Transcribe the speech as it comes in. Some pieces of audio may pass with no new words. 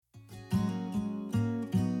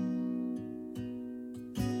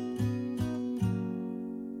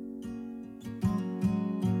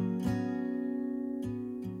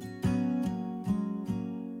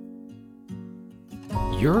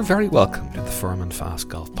You're very welcome to the Firm and Fast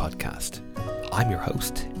Golf Podcast. I'm your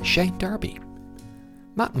host, Shane Darby.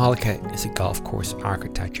 Matt Mollica is a golf course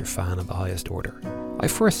architecture fan of the highest order. I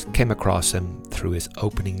first came across him through his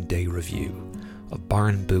opening day review of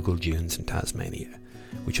Barnbougle Dunes in Tasmania,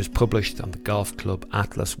 which was published on the Golf Club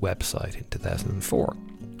Atlas website in 2004.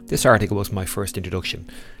 This article was my first introduction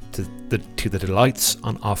to the delights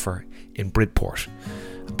on offer in Bridport,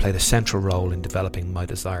 and played a central role in developing my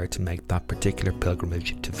desire to make that particular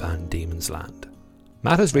pilgrimage to Van Diemen's Land.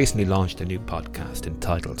 Matt has recently launched a new podcast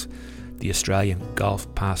entitled the Australian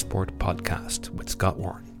Golf Passport Podcast with Scott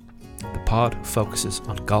Warren. The pod focuses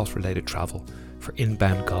on golf-related travel for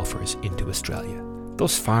inbound golfers into Australia.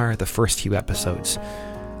 Thus far, the first few episodes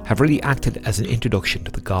have really acted as an introduction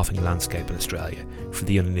to the golfing landscape in Australia for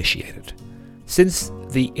the uninitiated. Since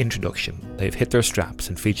the introduction, they've hit their straps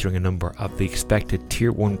in featuring a number of the expected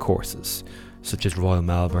Tier 1 courses, such as Royal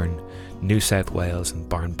Melbourne, New South Wales and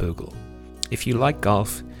Barnbougle. If you like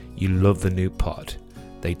golf, you love the new pod.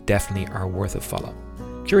 They definitely are worth a follow.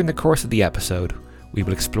 During the course of the episode, we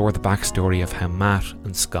will explore the backstory of how Matt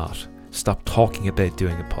and Scott stopped talking about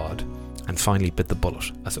doing a pod and finally bit the bullet,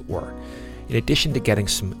 as it were, in addition to getting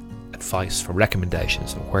some advice for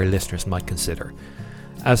recommendations on where listeners might consider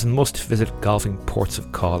as must-visit golfing ports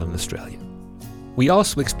of call in Australia. We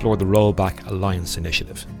also explore the Rollback Alliance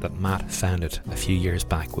initiative that Matt founded a few years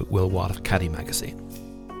back with Will Watt of Caddy magazine.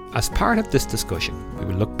 As part of this discussion, we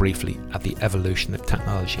will look briefly at the evolution of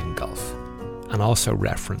technology in golf and also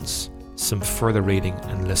reference some further reading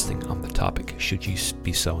and listening on the topic should you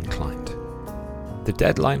be so inclined. The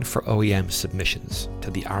deadline for OEM submissions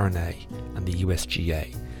to the R&A and the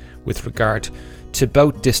USGA with regard to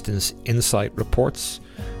boat distance insight reports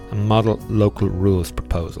and model local rules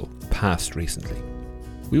proposal passed recently.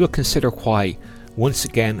 We will consider why, once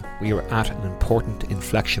again, we are at an important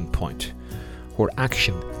inflection point where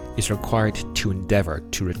action is required to endeavour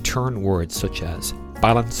to return words such as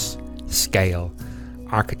balance, scale,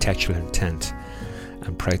 architectural intent,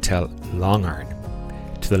 and pray tell long iron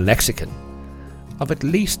to the lexicon of at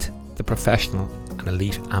least the professional and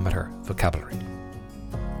elite amateur vocabulary.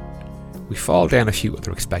 We fall down a few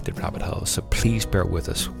other expected rabbit holes, so please bear with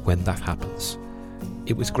us when that happens.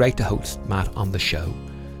 It was great to host Matt on the show,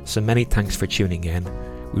 so many thanks for tuning in.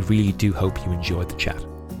 We really do hope you enjoyed the chat.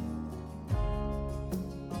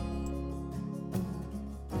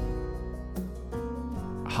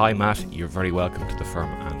 Hi Matt, you're very welcome to the Firm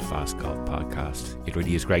and Fast Golf Podcast. It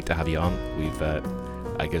really is great to have you on. We've,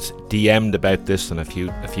 DM'd about this on a few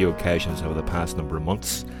occasions over the past number of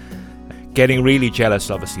months. Getting really jealous,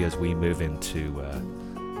 obviously, as we move into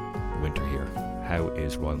winter here. How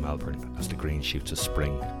is Royal Melbourne as the green shoots of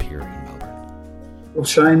spring appear in Melbourne? Well,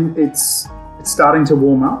 Shane, it's starting to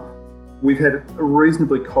warm up. We've had a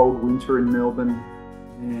reasonably cold winter in Melbourne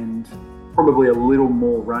and probably a little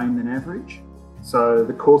more rain than average. So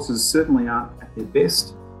the courses certainly aren't at their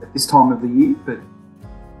best at this time of the year, but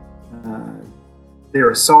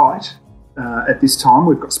they're a sight. At this time,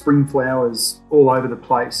 we've got spring flowers all over the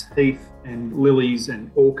place, heath and lilies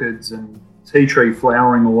and orchids and tea tree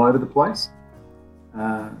flowering all over the place.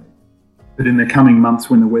 But in the coming months,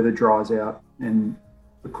 when the weather dries out and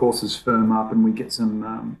the courses firm up and we get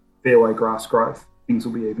some fairway grass growth, things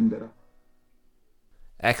will be even better.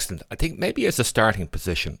 Excellent. I think maybe as a starting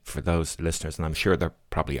position for those listeners, and I'm sure there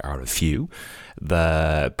probably are a few,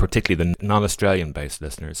 particularly the non-Australian based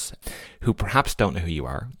listeners who perhaps don't know who you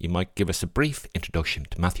are, you might give us a brief introduction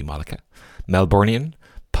to Matthew Mollica, Melbourneian,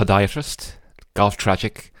 podiatrist, golf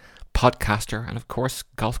tragic, podcaster, and of course,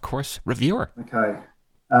 golf course reviewer. Okay.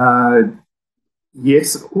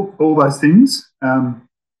 Yes, all those things.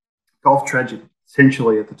 Golf tragic,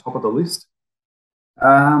 essentially at the top of the list.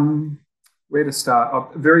 Where to start?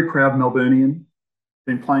 I'm very proud Melbourneian.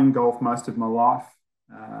 Been playing golf most of my life.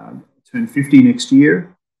 Turn 50 next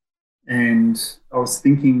year. And I was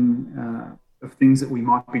thinking of things that we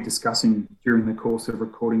might be discussing during the course of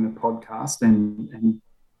recording the podcast. And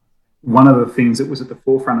one of the things that was at the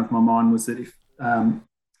forefront of my mind was that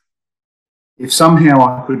if somehow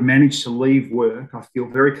I could manage to leave work, I feel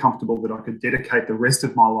very comfortable that I could dedicate the rest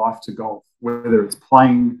of my life to golf, whether it's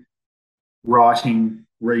playing, writing,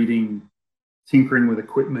 reading, tinkering with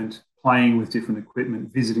equipment, playing with different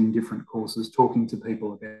equipment, visiting different courses, talking to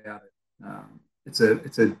people about it. It's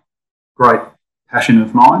a great passion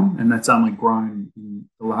of mine, and that's only grown in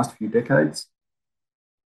the last few decades.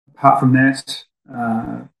 Apart from that,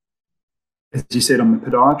 as you said, I'm a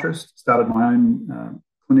podiatrist. Started my own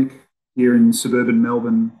clinic here in suburban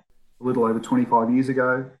Melbourne a little over 25 years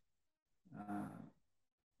ago.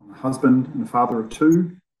 I'm a husband and a father of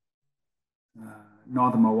two.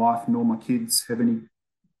 Neither my wife nor my kids have any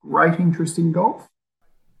great interest in golf.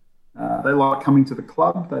 They like coming to the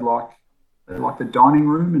club. They like the dining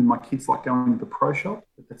room, and my kids like going to the pro shop.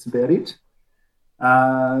 But that's about it.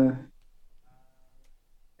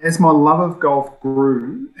 As my love of golf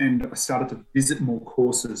grew and I started to visit more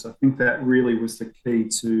courses, I think that really was the key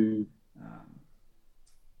to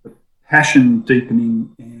the passion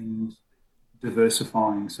deepening and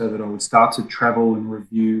diversifying, so that I would start to travel and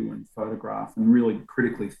review and photograph and really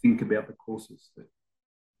critically think about the courses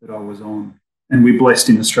that I was on. And we're blessed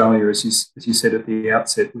in Australia, as you said at the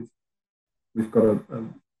outset, we've got a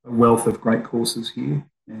wealth of great courses here,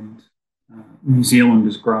 and New Zealand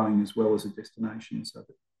is growing as well as a destination. So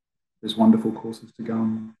there's wonderful courses to go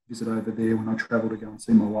and visit over there when I travel to go and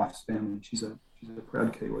see my wife's family. She's a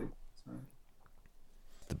proud Kiwi. So.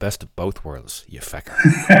 The best of both worlds, you fecker.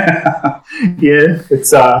 Yeah,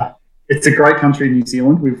 it's a great country, New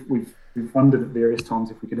Zealand. We've wondered at various times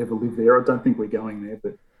if we could ever live there. I don't think we're going there,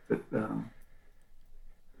 but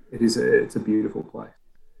it's a beautiful place.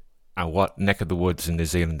 And what neck of the woods in New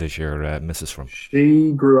Zealand is your missus from?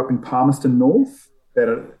 She grew up in Palmerston North, about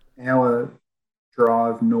an hour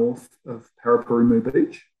drive north of Paraparaumu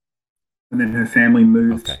Beach. And then her family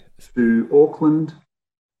moved to Auckland.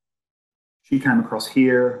 She came across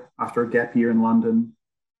here after a gap year in London.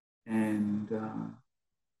 And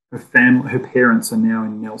her parents are now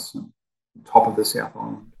in Nelson, top of the South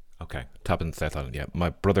Island. Okay, top of the South Island, yeah. My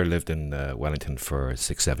brother lived in Wellington for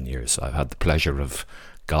 6-7 years. I've had the pleasure of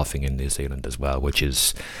golfing in New Zealand as well, which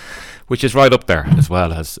is right up there, as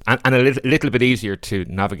well as and a little bit easier to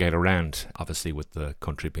navigate around, obviously, with the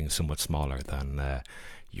country being somewhat smaller than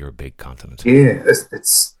your big continent. Yeah,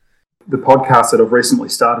 it's the podcast that I've recently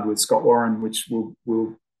started with Scott Warren, which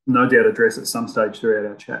we'll no doubt address at some stage throughout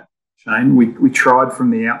our chat, Shane. We tried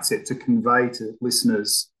from the outset to convey to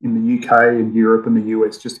listeners in the UK and Europe and the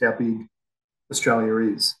US just how big Australia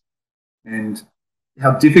is, and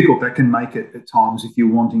how difficult that can make it at times if you're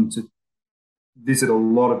wanting to visit a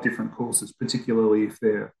lot of different courses, particularly if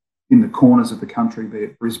they're in the corners of the country, be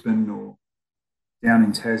it Brisbane or down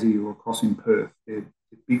in Tassie or across in Perth. They're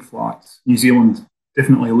big flights. New Zealand,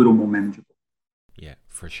 definitely a little more manageable. Yeah,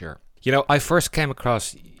 for sure. You know, I first came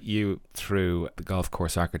across you through the golf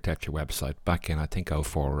course architecture website back in, I think,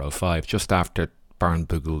 04 or 05, just after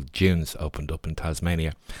Barnbougle Dunes opened up in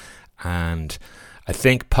Tasmania. And I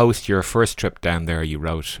think post your first trip down there, you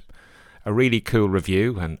wrote a really cool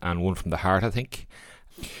review and one from the heart, I think.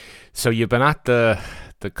 So you've been at the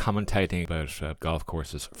commentating about golf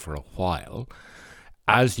courses for a while.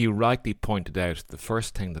 As you rightly pointed out, the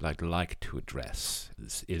first thing that I'd like to address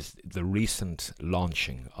is the recent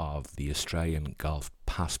launching of the Australian Golf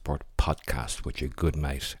Passport podcast with your good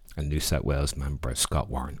mate and New South Wales member Scott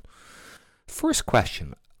Warren. First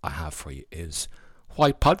question I have for you is,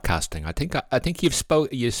 why podcasting? I think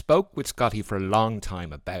you spoke with Scotty for a long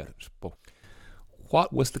time about it, but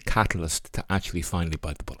what was the catalyst to actually finally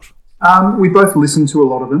bite the bullet? We both listen to a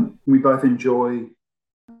lot of them. We both enjoy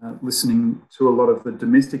listening to a lot of the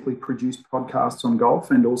domestically produced podcasts on golf,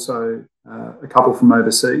 and also a couple from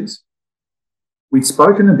overseas. We'd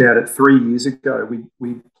spoken about it 3 years ago.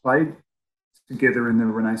 We played together in the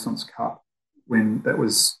Renaissance Cup when that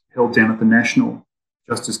was held down at the National,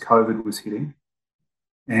 just as COVID was hitting.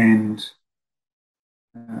 And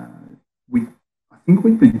I think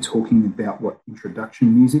we'd been talking about what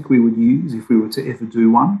introduction music we would use if we were to ever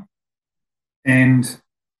do one. And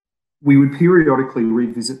we would periodically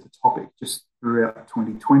revisit the topic just throughout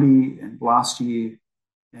 2020 and last year.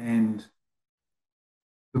 And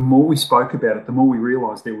the more we spoke about it, the more we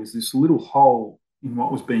realised there was this little hole in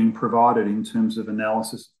what was being provided in terms of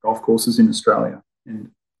analysis of golf courses in Australia.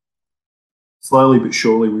 And slowly but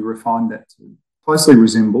surely we refined that to closely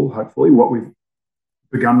resemble, hopefully, what we've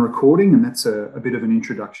begun recording, and that's a bit of an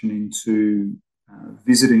introduction into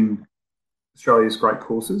visiting Australia's great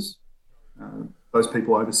courses. Those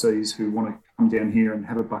people overseas who want to come down here and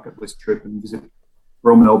have a bucket list trip and visit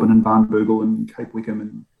Royal Melbourne and Barnbougle and Cape Wickham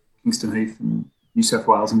and Kingston Heath and New South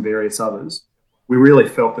Wales and various others, we really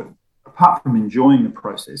felt that apart from enjoying the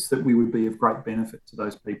process, that we would be of great benefit to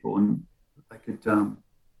those people, and they could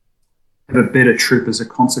have a better trip as a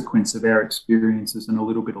consequence of our experiences and a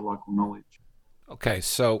little bit of local knowledge. Okay,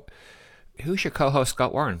 so who's your co-host,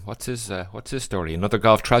 Scott Warren? What's his story? Another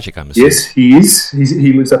golf tragic, I'm assuming. Yes, he is.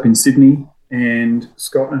 He lives up in Sydney, and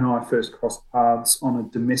Scott and I first crossed paths on a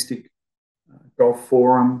domestic golf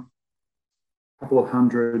forum. A couple of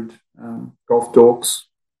hundred golf dorks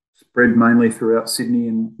spread mainly throughout Sydney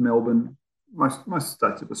and Melbourne, most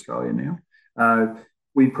states of Australia now.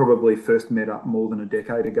 We probably first met up more than a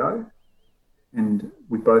decade ago. and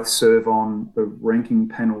we both serve on the ranking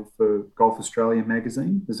panel for Golf Australia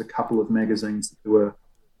magazine. There's a couple of magazines that do a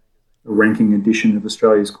ranking edition of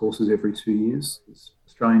Australia's courses every 2 years. There's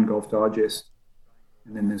Australian Golf Digest,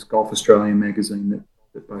 and then there's Golf Australia magazine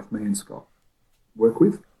that both me and Scott work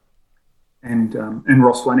with, and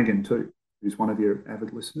Ross Flanagan too, who's one of your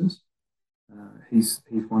avid listeners. He's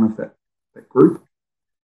one of that group.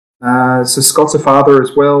 So Scott's a father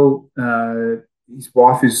as well. His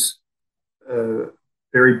wife is a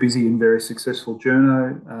very busy and very successful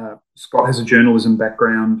journo. Scott has a journalism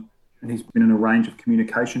background, and he's been in a range of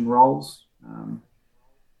communication roles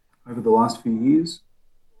over the last few years.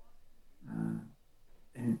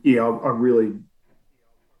 And yeah,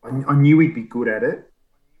 I knew he'd be good at it,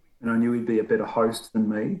 and I knew he'd be a better host than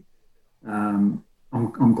me.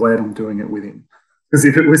 I'm glad I'm doing it with him, because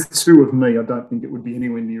if it was two of me, I don't think it would be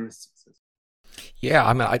anywhere near as successful. Yeah,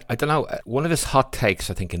 I mean, I don't know. One of his hot takes,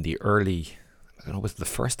 I think, in the early, I don't know, was it the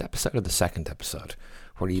first episode or the second episode,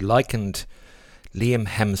 where he likened Liam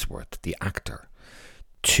Hemsworth, the actor,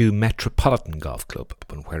 to Metropolitan Golf Club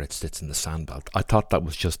and where it sits in the sandbelt. I thought that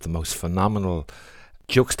was just the most phenomenal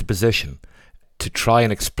juxtaposition to try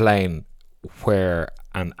and explain where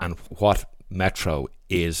and what Metro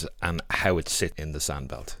is and how it sits in the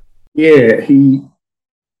sandbelt. Yeah, he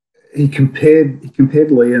compared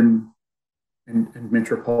Liam and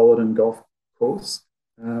Metropolitan Golf Course.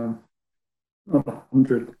 I'm not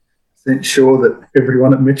 100% sure that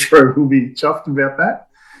everyone at Metro will be chuffed about that.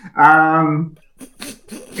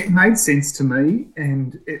 It made sense to me,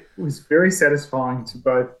 and it was very satisfying to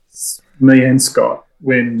both me and Scott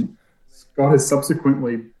when Scott has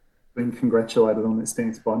subsequently been congratulated on that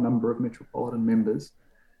stance by a number of Metropolitan members.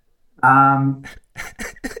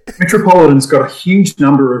 Metropolitan's got a huge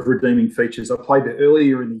number of redeeming features. I played there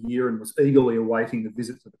earlier in the year and was eagerly awaiting the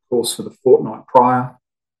visit to the course for the fortnight prior.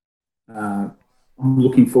 I'm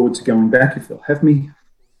looking forward to going back if they'll have me.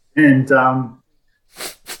 And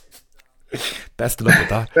best of luck with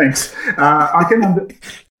that. Thanks.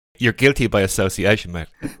 You're guilty by association, mate.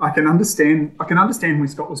 I can understand where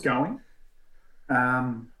Scott was going.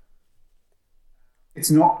 It's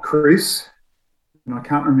not Chris, and I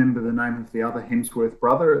can't remember the name of the other Hemsworth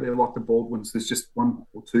brother. They're like the Baldwins. There's just one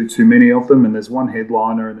or two too many of them, and there's one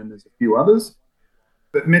headliner, and then there's a few others.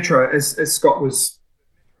 But Metro, as Scott was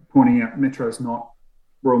pointing out, Metro's not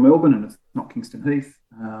Royal Melbourne, and it's not Kingston Heath.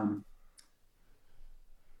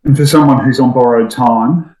 And for someone who's on borrowed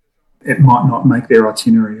time, it might not make their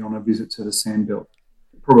itinerary on a visit to the Sandbelt.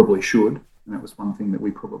 It probably should, and that was one thing that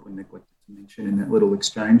we probably neglected to mention in that little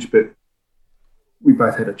exchange, but we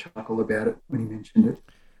both had a chuckle about it when he mentioned it.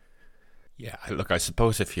 Yeah, look, I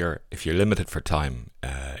suppose if you're limited for time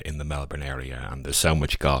in the Melbourne area, and there's so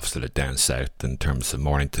much golf sort of down south in terms of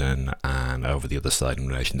Mornington and over the other side in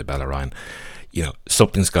relation to Bellarine, you know,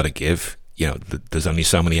 something's got to give. You know, there's only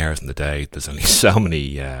so many hours in the day. There's only so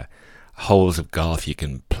many holes of golf you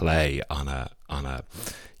can play on a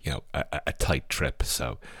tight trip.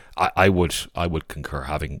 So I would concur.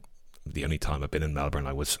 Having the only time I've been in Melbourne,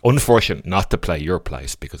 I was unfortunate not to play your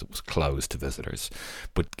place because it was closed to visitors,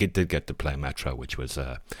 but did get to play Metro, which was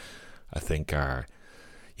I think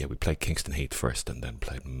we played Kingston Heath first and then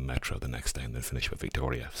played Metro the next day and then finished with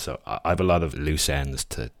Victoria. So I have a lot of loose ends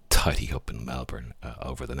to tidy up in Melbourne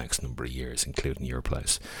over the next number of years, including your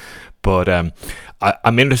place. But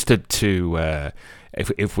I'm interested to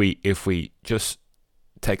if we just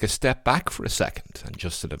take a step back for a second and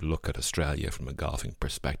just sort of look at Australia from a golfing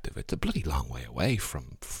perspective. It's a bloody long way away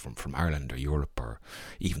from Ireland or Europe or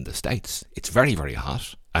even the States. It's very, very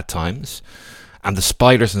hot at times. And the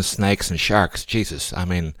spiders and snakes and sharks, Jesus, I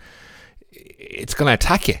mean, it's going to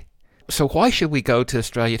attack you. So why should we go to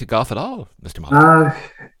Australia to golf at all, Mr. Mollica?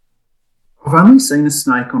 I've only seen a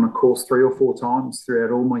snake on a course 3 or 4 times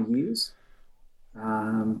throughout all my years.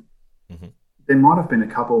 There might have been a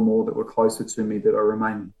couple more that were closer to me that I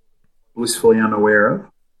remain blissfully unaware of.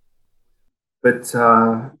 But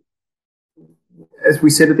as we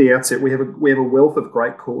said at the outset, we have a wealth of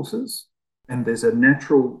great courses, and there's a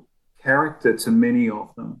natural character to many of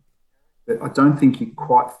them that I don't think you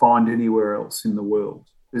quite find anywhere else in the world.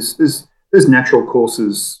 There's natural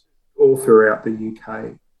courses all throughout the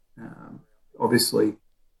UK, obviously,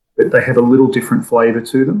 but they have a little different flavour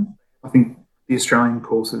to them. I think the Australian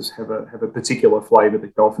courses have a particular flavour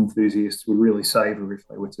that golf enthusiasts would really savour if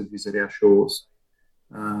they were to visit our shores.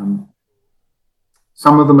 Some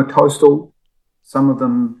of them are coastal. Some of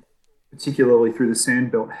them, particularly through the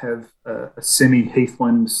Sandbelt, have a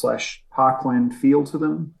semi-heathland / parkland feel to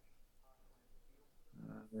them.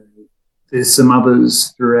 There's some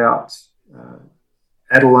others throughout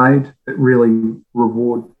Adelaide that really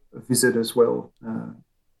reward a visit as well.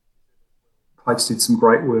 Plates did some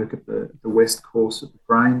great work at the West Course at the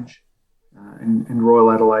Grange, and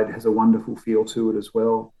Royal Adelaide has a wonderful feel to it as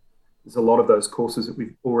well. There's a lot of those courses that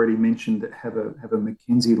we've already mentioned that have a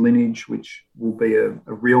Mackenzie lineage, which will be a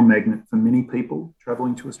real magnet for many people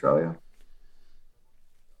travelling to Australia.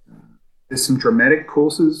 There's some dramatic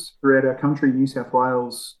courses throughout our country, New South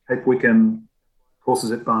Wales, Cape Wickham,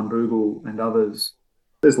 courses at Barnbougle and others.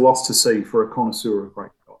 There's lots to see for a connoisseur of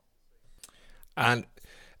great golf. And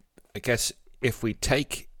I guess if we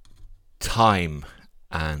take time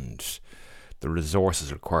and the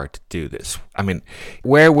resources required to do this, I mean,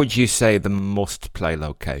 where would you say the must-play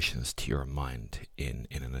locations to your mind in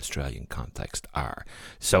an Australian context are?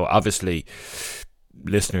 So obviously,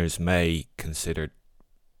 listeners may consider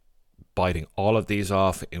biting all of these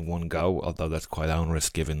off in one go, although that's quite onerous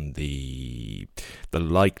given the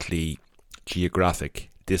likely geographic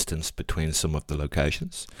distance between some of the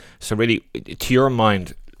locations. So really, to your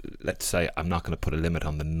mind, let's say, I'm not going to put a limit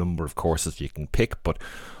on the number of courses you can pick, but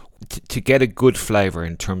to get a good flavour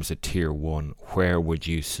in terms of Tier 1, where would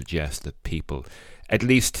you suggest that people, at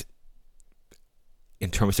least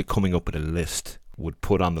in terms of coming up with a list, would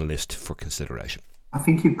put on the list for consideration? I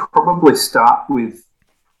think you'd probably start with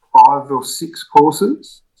 5 or 6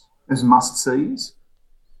 courses as must-sees,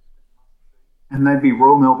 and they'd be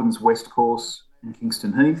Royal Melbourne's West Course and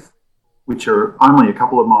Kingston Heath, which are only a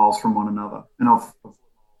couple of miles from one another. And I've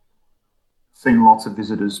seen lots of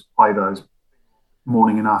visitors play those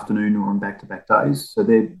morning and afternoon or on back-to-back days, so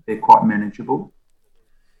they're quite manageable.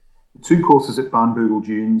 The 2 courses at Barnbougle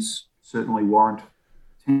Dunes certainly warrant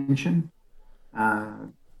attention,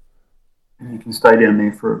 and you can stay down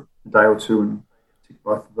there for a day or two and tick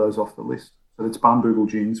both of those off the list. So it's Barnbougle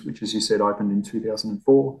Dunes, which, as you said, opened in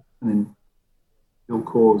 2004, and then Bill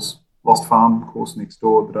Corr's Lost Farm course next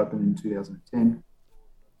door that opened in 2010.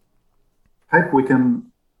 Cape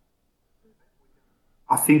Wickham,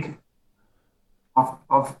 I think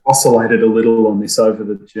I've oscillated a little on this over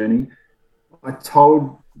the journey. I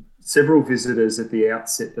told several visitors at the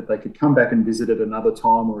outset that they could come back and visit at another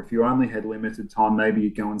time, or if you only had limited time, maybe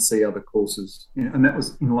you'd go and see other courses. And that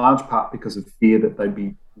was in large part because of fear that they'd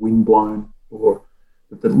be windblown, or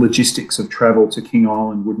that the logistics of travel to King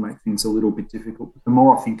Island would make things a little bit difficult. But the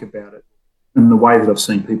more I think about it, and the way that I've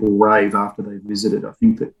seen people rave after they've visited, I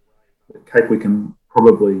think that Cape Wickham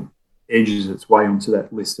probably edges its way onto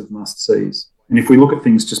that list of must-sees. And if we look at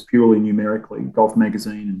things just purely numerically, Golf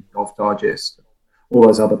Magazine and Golf Digest, all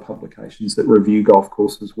those other publications that review golf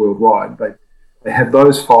courses worldwide, they have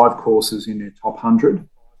those 5 courses in their top 100,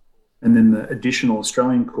 and then the additional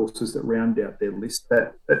Australian courses that round out their list,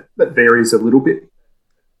 that varies a little bit.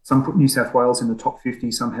 Some put New South Wales in the top 50,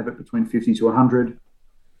 some have it between 50 to 100.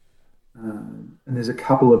 And there's a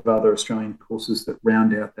couple of other Australian courses that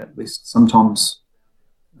round out that list. Sometimes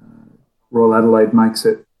Royal Adelaide makes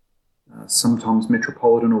it. Sometimes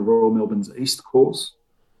Metropolitan or Royal Melbourne's East Course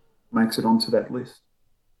makes it onto that list.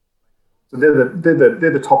 So they're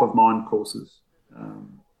the top of mind courses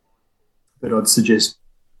that I'd suggest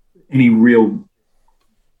any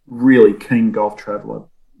really keen golf traveller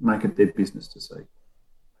make it their business to see.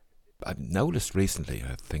 I've noticed recently,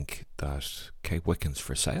 I think, that Cape Wickham's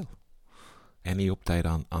for sale. Any update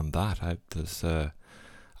on that? There's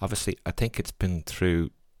obviously, I think it's been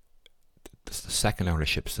through the second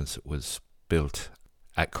ownership since it was built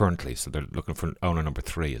currently, so they're looking for owner number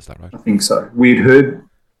 3, is that right? I think so. We'd heard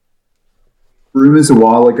rumours a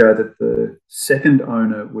while ago that the second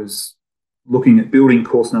owner was looking at building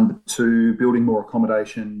course number 2, building more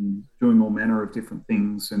accommodation, doing all manner of different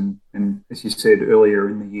things, and as you said earlier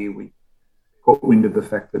in the year, we caught wind of the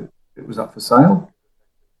fact that it was up for sale.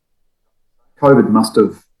 COVID must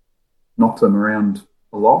have knocked them around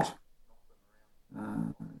a lot.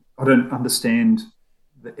 I don't understand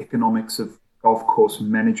the economics of golf course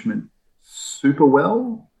management super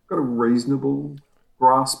well. Got a reasonable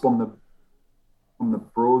grasp on the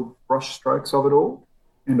broad brush strokes of it all,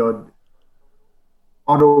 and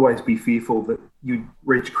I'd always be fearful that you'd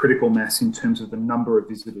reach critical mass in terms of the number of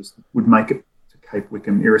visitors that would make it to Cape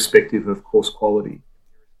Wickham, irrespective of course quality.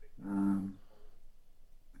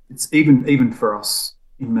 It's even for us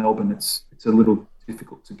in Melbourne, it's a little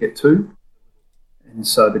difficult to get to. And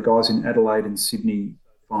so the guys in Adelaide and Sydney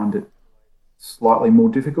find it slightly more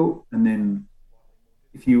difficult. And then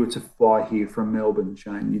if you were to fly here from Melbourne,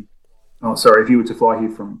 Shane, if you were to fly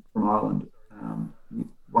here from Ireland,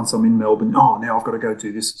 once I'm in Melbourne, now I've got to go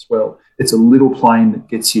do this as well. It's a little plane that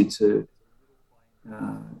gets you to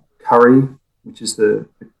Curry, which is the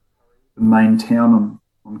main town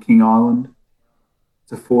on King Island.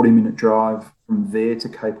 It's a 40-minute drive from there to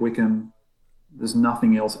Cape Wickham. There's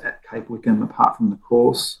nothing else at Cape Wickham apart from the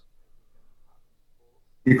course.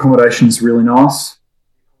 The accommodation is really nice.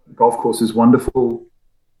 The golf course is wonderful.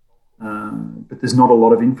 But there's not a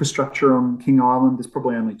lot of infrastructure on King Island. There's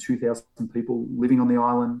probably only 2,000 people living on the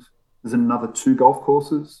island. There's another 2 golf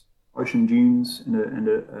courses, Ocean Dunes and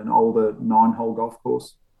an older 9-hole golf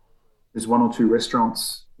course. There's 1 or 2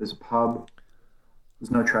 restaurants. There's a pub. There's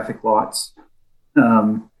no traffic lights.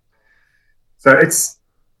 So it's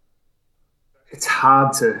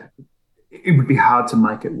hard to. It would be hard to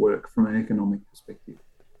make it work from an economic perspective.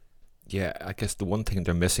 Yeah, I guess the one thing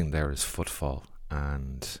they're missing there is footfall,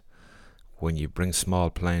 and when you bring small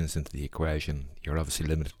planes into the equation, you're obviously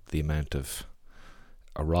limited to the amount of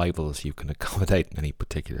arrivals you can accommodate in any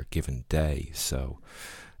particular given day. So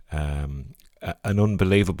an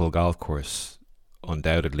unbelievable golf course,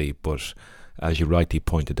 undoubtedly, but as you rightly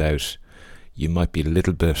pointed out, you might be a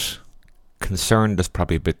little bit concerned, that's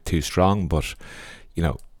probably a bit too strong, but you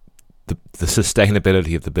know, the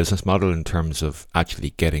sustainability of the business model in terms of actually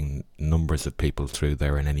getting numbers of people through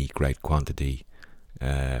there in any great quantity,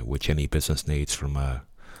 which any business needs from a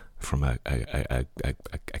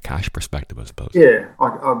cash perspective, I suppose. Yeah,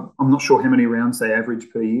 I'm not sure how many rounds they average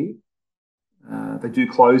per year. They do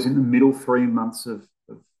close in the middle 3 months of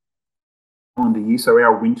calendar year. So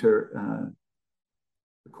our winter,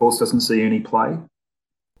 the course doesn't see any play,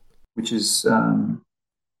 which is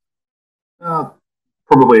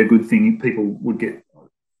probably a good thing. People would get,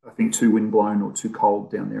 I think, too windblown or too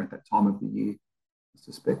cold down there at that time of the year, I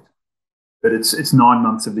suspect. But it's 9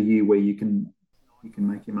 months of the year where you can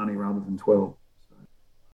make your money rather than 12. So.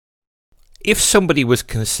 If somebody was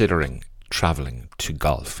considering travelling to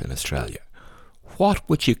golf in Australia, what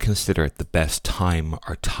would you consider the best time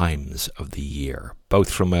or times of the year,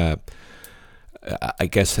 both from a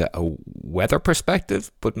weather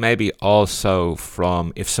perspective, but maybe also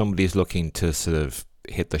from if somebody's looking to sort of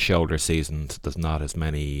hit the shoulder season, there's not as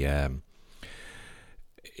many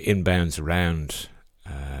inbounds around,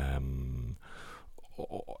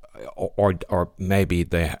 or maybe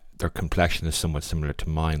their complexion is somewhat similar to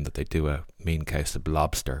mine, that they do a mean case of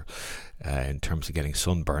lobster in terms of getting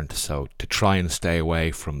sunburnt. So to try and stay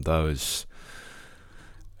away from those,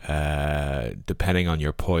 depending on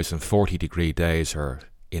your poison, 40-degree days or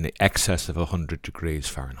in excess of 100 degrees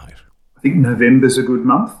Fahrenheit. I think November's a good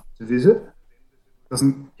month to visit.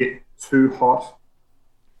 Doesn't get too hot.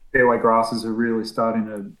 Fairway grasses are really starting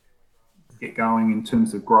to get going in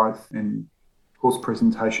terms of growth, and course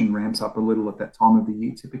presentation ramps up a little at that time of the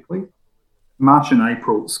year typically. March and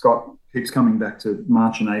April, Scott keeps coming back to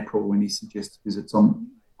March and April when he suggests visits on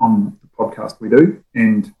the podcast we do,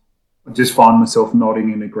 and I just find myself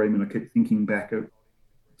nodding in agreement. I keep thinking back of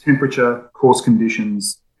temperature, course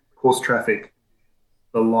conditions, course traffic,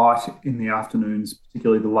 the light in the afternoons,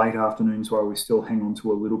 particularly the late afternoons where we still hang on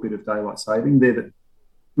to a little bit of daylight saving.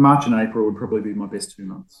 March and April would probably be my best 2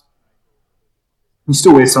 months. You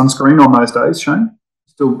still wear sunscreen on those days, Shane.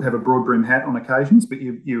 Still have a broad brim hat on occasions, but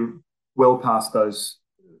you're well past those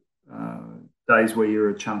days where you're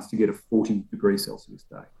a chance to get a 40-degree Celsius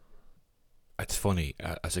day. It's funny,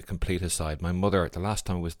 as a complete aside, my mother, the last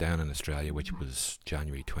time I was down in Australia, which was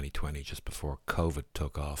January 2020, just before COVID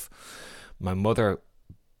took off, my mother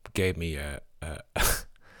gave me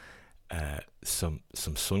some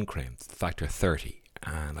sun cream, factor 30,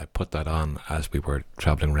 and I put that on as we were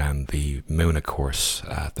travelling around the Moona course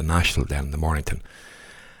at the National down in the Mornington.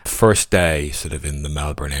 First day sort of in the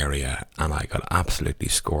Melbourne area, and I got absolutely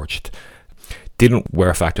scorched. Didn't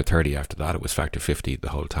wear factor 30 after that. It was factor 50 the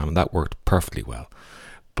whole time, and that worked perfectly well.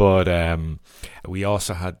 But we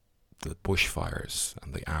also had the bushfires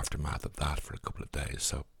and the aftermath of that for a couple of days,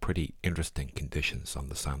 so pretty interesting conditions on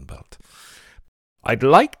the sandbelt. I'd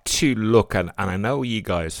like to look at, and I know you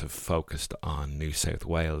guys have focused on New South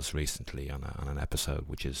Wales recently on an episode,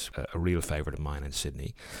 which is a real favourite of mine in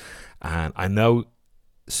Sydney. And I know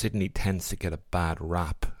Sydney tends to get a bad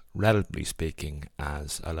rap, relatively speaking,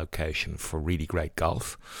 as a location for really great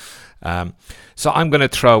golf. So I'm going to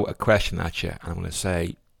throw a question at you, and I'm going to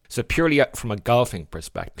say, so purely from a golfing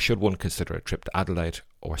perspective, should one consider a trip to Adelaide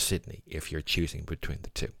or Sydney if you're choosing between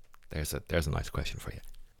the two? There's a nice question for you.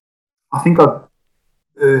 I think I'd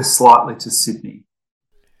slightly to Sydney.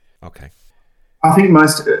 Okay. I think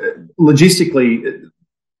most logistically,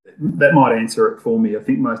 that might answer it for me. I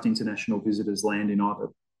think most international visitors land in either.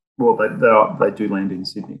 Well, they do land in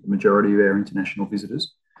Sydney, the majority of our international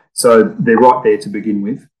visitors. So they're right there to begin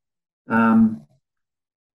with.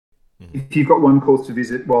 If you've got one course to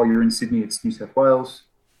visit while you're in Sydney, it's New South Wales.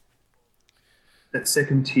 That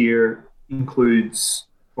second tier includes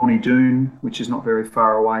Bonnie Doon, which is not very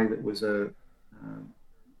far away. That was a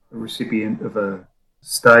a recipient of a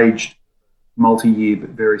staged, multi-year but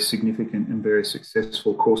very significant and very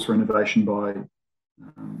successful course renovation by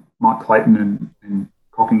Mike Clayton and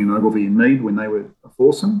Cocking and Ogilvy and Mead when they were a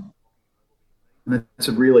foursome. And it's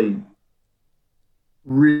a really,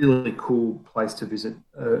 really cool place to visit.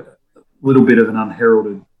 A little bit of an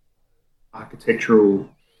unheralded architectural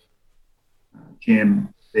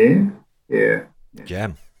gem there. Yeah.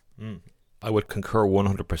 Gem. I would concur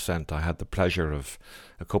 100%. I had the pleasure of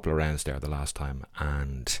a couple of rounds there the last time,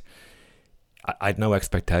 and I had no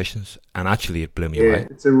expectations, and actually it blew me away.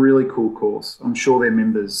 It's a really cool course. I'm sure their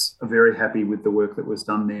members are very happy with the work that was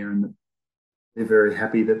done there, and they're very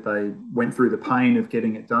happy that they went through the pain of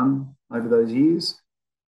getting it done over those years.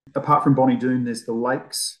 Apart from Bonnie Doon, there's the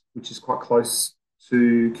Lakes, which is quite close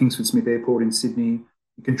to Kingsford Smith Airport in Sydney.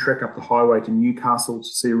 You can trek up the highway to Newcastle to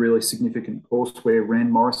see a really significant course where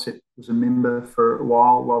Rand Morissette was a member for a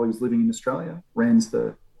while he was living in Australia. Rand's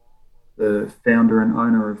the founder and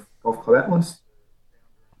owner of Golf Club Atlas.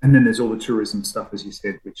 And then there's all the tourism stuff, as you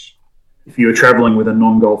said, which if you were travelling with a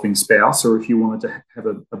non-golfing spouse, or if you wanted to have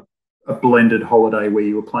a blended holiday where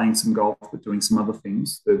you were playing some golf but doing some other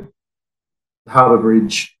things, the Harbour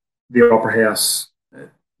Bridge, the Opera House,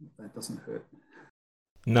 that doesn't hurt.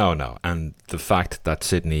 No. And the fact that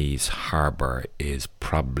Sydney's harbour is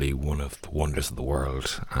probably one of the wonders of the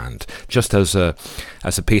world. And just as a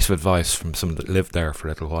piece of advice from someone that lived there for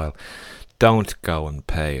a little while, don't go and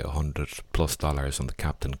pay $100+ on the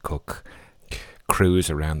Captain Cook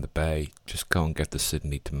cruise around the bay. Just go and get the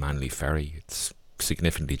Sydney to Manly ferry. It's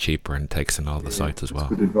significantly cheaper and takes in all the sites as well.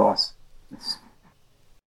 Good advice.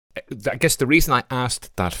 I guess the reason I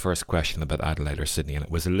asked that first question about Adelaide or Sydney, and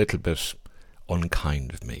it was a little bit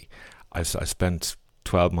unkind of me. I spent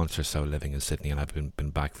 12 months or so living in Sydney, and I've been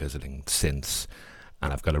back visiting since,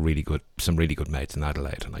 and I've got some really good mates in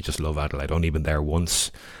Adelaide, and I just love Adelaide. Only been there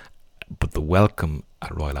once, but the welcome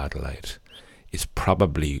at Royal Adelaide is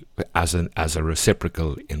probably, as a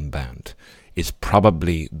reciprocal inbound, is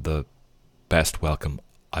probably the best welcome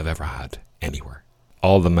I've ever had anywhere.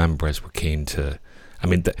 All the members were keen to. I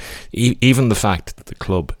mean, even the fact that the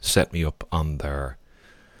club set me up on their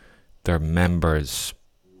members'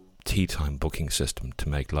 tea time booking system to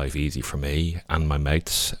make life easy for me and my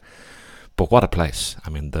mates. But what a place! I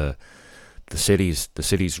mean, the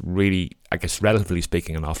city's really, I guess, relatively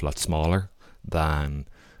speaking, an awful lot smaller than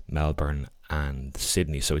Melbourne and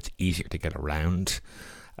Sydney, so it's easier to get around.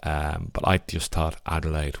 But I just thought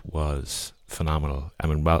Adelaide was phenomenal. I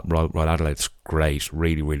mean, Royal Adelaide's great,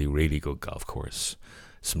 really, really, really good golf course.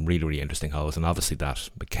 Some really, really interesting holes, and obviously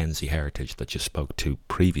that Mackenzie heritage that you spoke to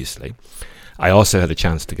previously. I also had a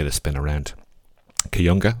chance to get a spin around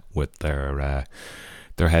Kayunga with their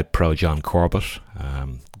head pro John Corbett.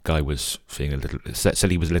 Guy was feeling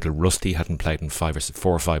said he was a little rusty, hadn't played in 4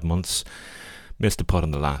 or 5 months. Missed a putt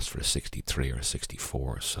on the last for a 63 or a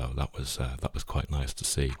 64, so that was quite nice to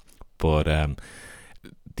see. But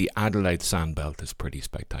the Adelaide Sandbelt is pretty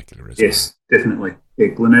spectacular as well. Yes, definitely. Yeah,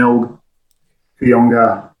 Glenelg,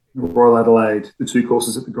 Kayunga, Royal Adelaide, the 2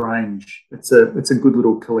 courses at the Grange. It's a good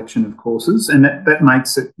little collection of courses, and that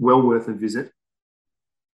makes it well worth a visit.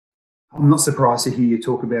 I'm not surprised to hear you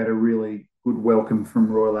talk about a really good welcome from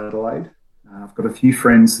Royal Adelaide. I've got a few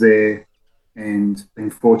friends there and been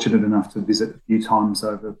fortunate enough to visit a few times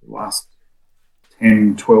over the last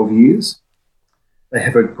 10, 12 years. They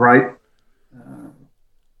have a great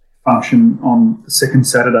function on the second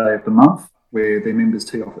Saturday of the month where their members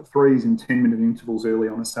tee off at 3s in 10-minute intervals early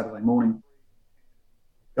on a Saturday morning.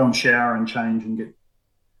 Go and shower and change and get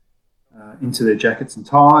into their jackets and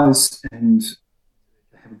ties, and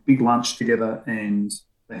they have a big lunch together, and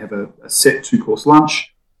they have a set 2-course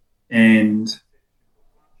lunch, and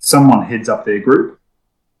someone heads up their group,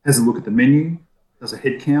 has a look at the menu, does a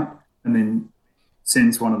head count, and then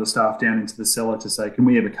sends one of the staff down into the cellar to say, can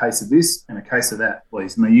we have a case of this and a case of that,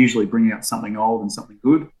 please? And they usually bring out something old and something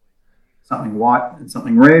good, something white and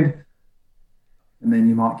something red. And then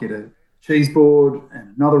you might get a cheese board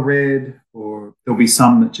and another red, or there'll be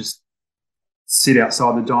some that just sit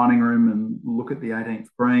outside the dining room and look at the 18th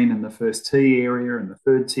green and the first tee area and the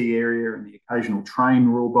third tee area and the occasional train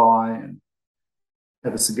roll by and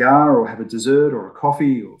have a cigar or have a dessert or a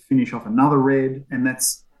coffee or finish off another red. And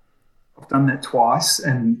I've done that twice,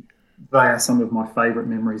 and they are some of my favourite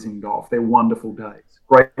memories in golf. They're wonderful days.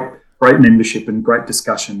 Great membership and great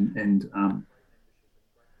discussion, and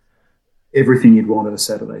everything you'd want at a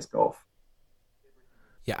Saturday's golf.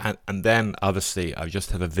 Yeah, and then obviously I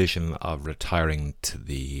just have a vision of retiring to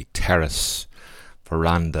the terrace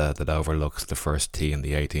veranda that overlooks the first tee and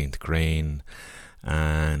the 18th green.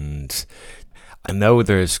 And I know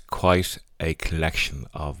there's quite a collection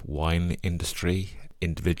of wine industry.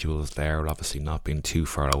 Individuals there obviously not being too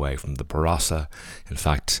far away from the Barossa. In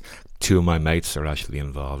fact, two of my mates are actually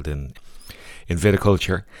involved in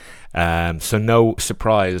viticulture. So no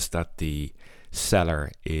surprise that the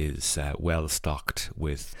cellar is well stocked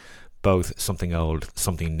with both something old,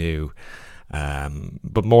 something new,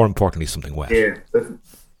 but more importantly, something wet. Yeah,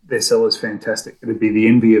 their cellar is fantastic. It'd be the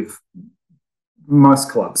envy of most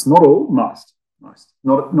clubs. Not all, most.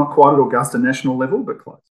 Not quite at Augusta national level, but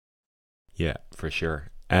close. Yeah, for sure.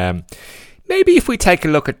 Maybe if we take a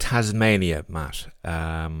look at Tasmania, Matt.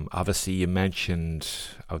 Obviously, you mentioned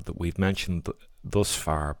that we've mentioned thus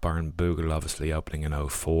far Barnbougle obviously opening in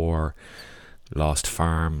 2004, Lost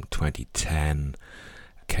Farm 2010,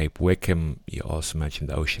 Cape Wickham. You also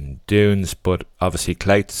mentioned Ocean Dunes, but obviously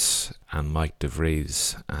Clates and Mike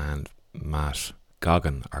DeVries and Matt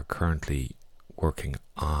Goggin are currently working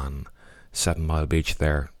on 7 Mile Beach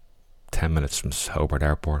there, 10 minutes from Hobart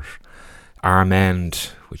Airport. Armend,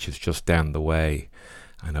 which is just down the way.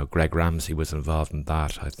 I know Greg Ramsey was involved in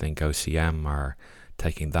that. I think OCM are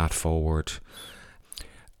taking that forward.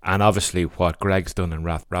 And obviously what Greg's done in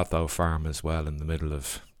Ratho Farm as well in the middle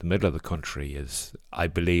of the country is, I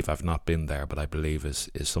believe, I've not been there, but I believe is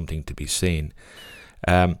something to be seen.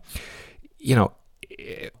 From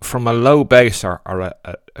a low base or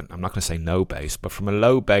I'm not going to say no base, but from a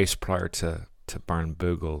low base prior to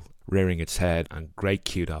Barnbougle rearing its head, and great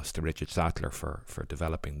kudos to Richard Sattler for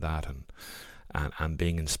developing that and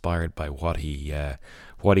being inspired by what he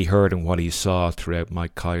heard and what he saw throughout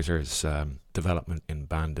Mike Kaiser's development in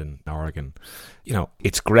Bandon, Oregon.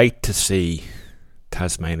 It's great to see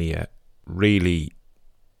Tasmania really,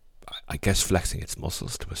 I guess, flexing its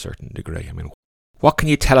muscles to a certain degree. I mean, what can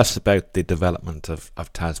you tell us about the development of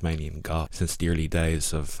Tasmanian golf since the early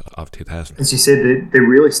days of 2000? As you said, they're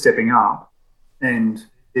really stepping up, and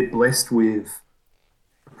they're blessed with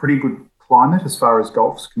a pretty good climate as far as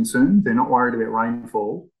golf's concerned. They're not worried about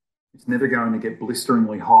rainfall. It's never going to get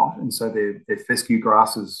blisteringly hot, and so their fescue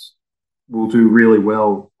grasses will do really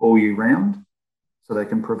well all year round, so they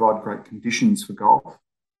can provide great conditions for golf.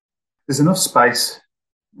 There's enough space.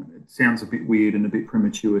 It sounds a bit weird and a bit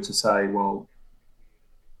premature to say, well,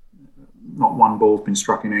 not one ball's been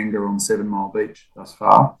struck in anger on 7 Mile Beach thus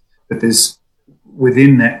far, but there's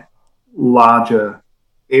within that larger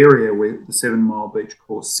area where the 7 Mile Beach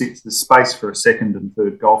course sits, there's space for a second and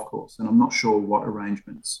third golf course, and I'm not sure what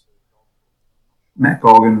arrangements Matt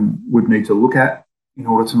Goggin would need to look at in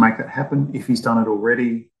order to make that happen, if he's done it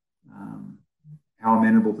already, how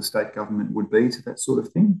amenable the state government would be to that sort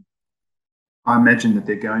of thing. I imagine that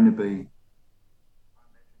they're going to be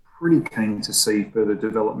pretty keen to see further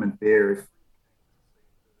development there if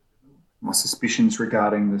my suspicions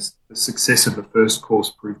regarding the success of the first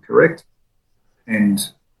course prove correct. And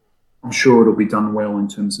I'm sure it'll be done well in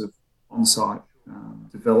terms of on-site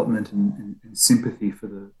development and sympathy for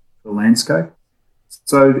the landscape.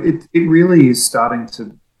 So it really is starting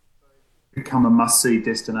to become a must-see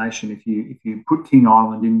destination. If you put King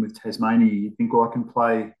Island in with Tasmania, you think, well, I can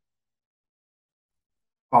play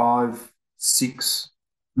 5, 6,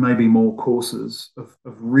 maybe more courses of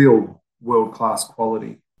real world-class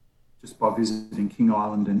quality just by visiting King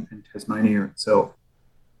Island and Tasmania itself.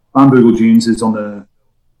 Barnbougle Dunes is on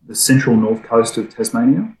the central north coast of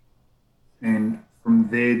Tasmania, and from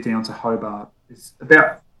there down to Hobart is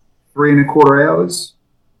about 3.25 hours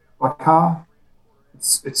by car.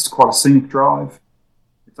 It's quite a scenic drive.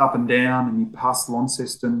 It's up and down, and you pass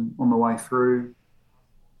Launceston on the way through.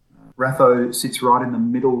 Ratho sits right in the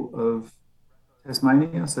middle of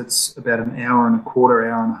Tasmania, so it's about an hour and a quarter,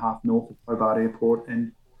 hour and a half north of Hobart Airport.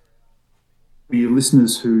 And for your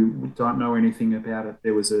listeners who don't know anything about it,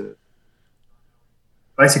 there was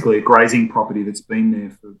basically a grazing property that's been there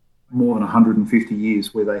for more than 150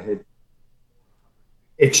 years, where they had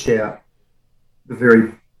etched out the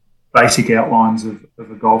very basic outlines of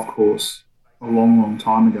a golf course a long, long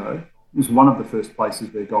time ago. It was one of the first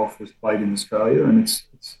places where golf was played in Australia, and it's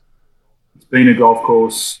been a golf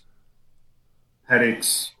course.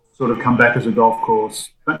 Paddocks sort of come back as a golf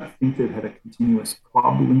course. I don't think they've had a continuous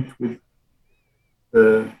club linked with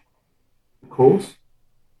the course,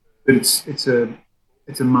 but it's a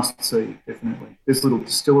must-see, definitely. There's little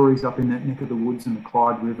distilleries up in that neck of the woods in the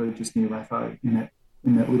Clyde River, just near Ratho,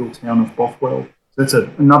 in that little town of Bothwell. So that's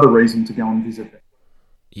another reason to go and visit it.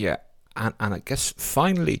 Yeah, and I guess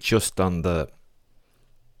finally, just on the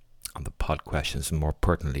pod questions, and more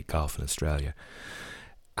pertinently golf in Australia,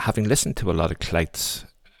 having listened to a lot of Clates,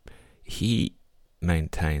 he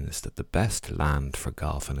maintains that the best land for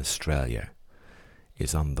golf in Australia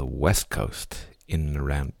is on the west coast, in and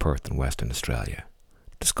around Perth and Western Australia.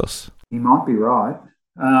 Discuss. He might be right.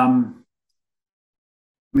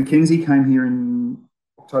 Mackenzie came here in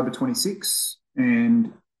October 26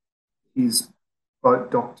 and his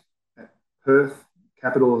boat docked at Perth,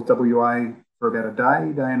 capital of WA, for about a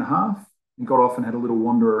day and a half. He got off and had a little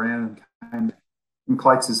wander around and came. And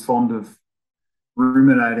Clates is fond of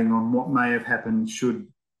ruminating on what may have happened should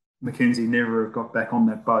Mackenzie never have got back on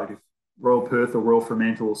that boat. If Royal Perth or Royal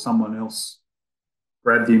Fremantle or someone else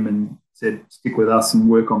grabbed him and said, stick with us and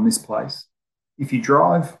work on this place. If you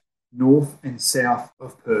drive north and south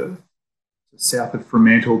of Perth, so south of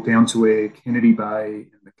Fremantle down to where Kennedy Bay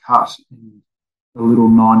and the Cut and the little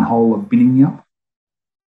 9-hole of Binningyup,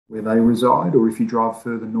 where they reside, or if you drive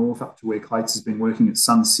further north up to where Clates has been working at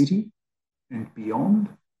Sun City and beyond,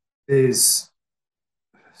 there's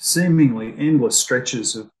seemingly endless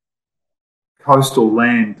stretches of coastal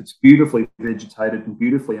land that's beautifully vegetated and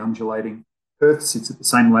beautifully undulating. Perth sits at the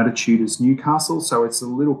same latitude as Newcastle, so it's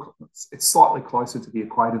slightly closer to the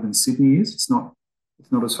equator than Sydney is. It's not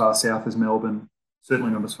as far south as Melbourne,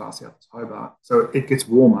 certainly not as far south as Hobart. So it gets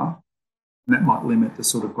warmer, and that might limit the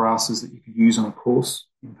sort of grasses that you could use on a course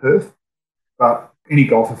in Perth. But any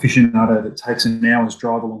golf aficionado that takes an hour's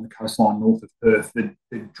drive along the coastline north of Perth,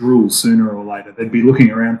 they'd drool sooner or later. They'd be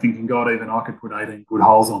looking around thinking, God, even I could put 18 good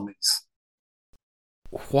holes on this.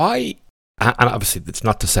 Why? And obviously, it's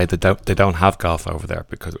not to say that they don't have golf over there,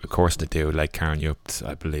 because of course they do. Lake Carnyup,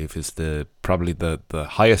 I believe, is probably the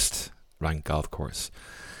highest ranked golf course.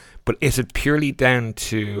 But is it purely down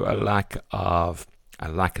to a lack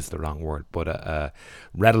is the wrong word, but a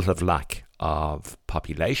relative lack of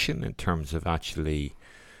population in terms of actually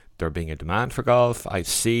there being a demand for golf? I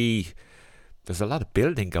see there's a lot of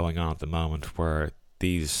building going on at the moment where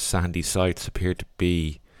these sandy sites appear to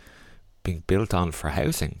be being built on for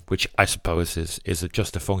housing, which I suppose is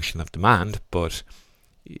just a function of demand, but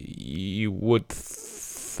you would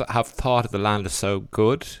have thought if the land is so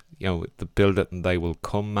good, the build it and they will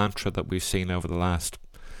come mantra that we've seen over the last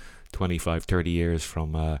 25, 30 years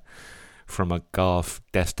from a golf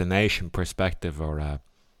destination perspective or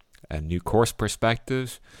a new course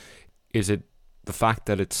perspective. Is it the fact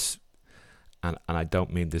that it's, and I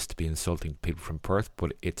don't mean this to be insulting to people from Perth,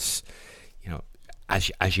 but it's,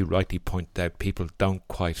 as you rightly point out, people don't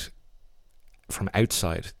quite, from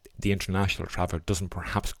outside, the international traveller doesn't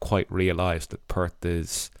perhaps quite realise that Perth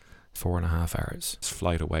is 4.5 hours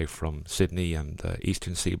flight away from Sydney and the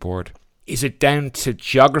eastern seaboard. Is it down to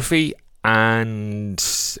geography and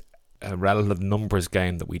a relative numbers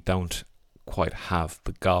game that we don't quite have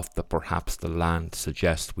the golf that perhaps the land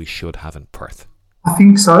suggests we should have in Perth? I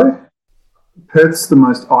think so. Perth's the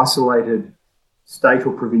most isolated state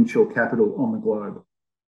or provincial capital on the globe.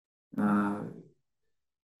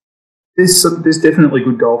 There's definitely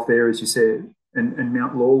good golf there, as you said, and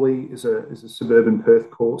Mount Lawley is a suburban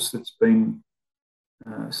Perth course that's been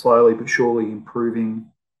slowly but surely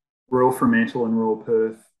improving. Royal Fremantle and Royal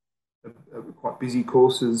Perth are quite busy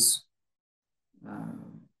courses,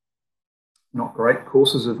 not great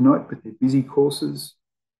courses of note, but they're busy courses.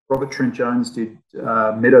 Robert Trent Jones did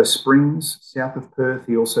Meadow Springs, south of Perth.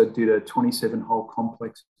 He also did a 27-hole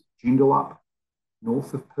complex at Joondalup,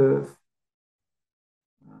 north of Perth.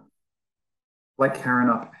 Lake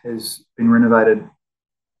Carnyup has been renovated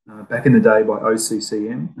back in the day by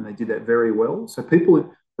OCCM, and they did that very well. So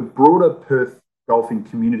people, the broader Perth golfing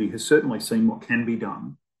community has certainly seen what can be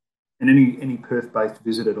done. And any Perth-based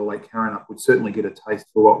visitor to Lake Carnyup would certainly get a taste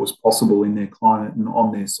for what was possible in their climate and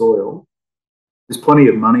on their soil. There's plenty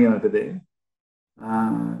of money over there.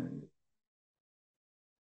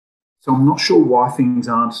 So I'm not sure why things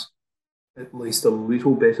aren't at least a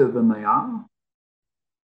little better than they are.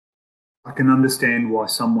 I can understand why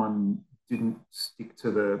someone didn't stick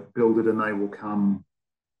to the build it and they will come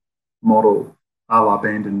model a la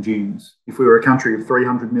Bandon Dunes. If we were a country of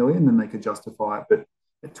 300 million, then they could justify it. But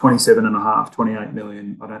at 27.5, 28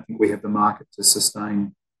 million, I don't think we have the market to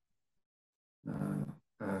sustain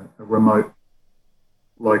a remote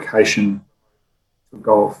location for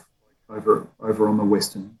golf over on the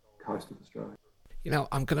western coast of Australia.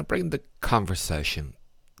 I'm going to bring the conversation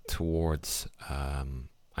towards,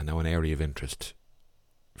 I know, an area of interest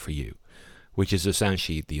for you, which is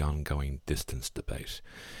essentially the ongoing distance debate.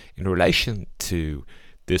 In relation to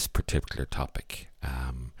this particular topic,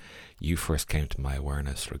 you first came to my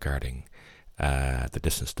awareness regarding the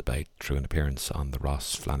distance debate through an appearance on the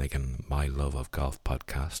Ross Flanagan My Love of Golf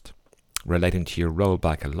podcast, relating to your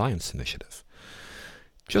Rollback Alliance initiative.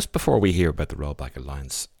 Just before we hear about the Rollback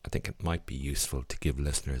Alliance, I think it might be useful to give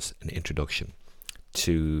listeners an introduction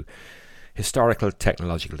to historical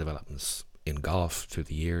technological developments in golf through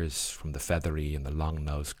the years, from the feathery and the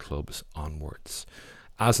long-nosed clubs onwards,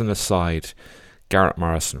 As an aside, Garrett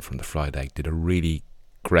Morrison from the Fried Egg did a really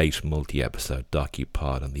great multi-episode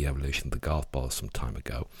docu-pod on the evolution of the golf ball some time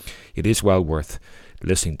ago. It is well worth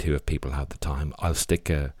listening to if people have the time. I'll stick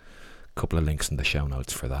a couple of links in the show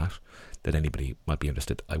notes for that anybody might be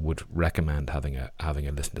interested. I would recommend having a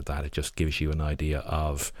listen to that. It just gives you an idea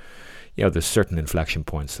of, there's certain inflection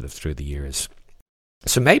points that have through the years.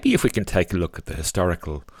 So maybe if we can take a look at the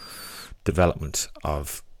historical development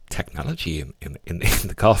of technology in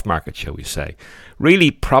the golf market, shall we say,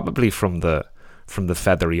 really probably from the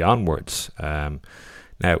feathery onwards. Now,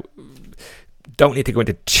 don't need to go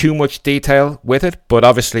into too much detail with it, but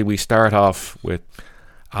obviously we start off with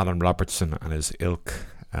Alan Robertson and his ilk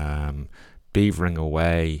beavering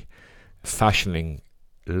away, fashioning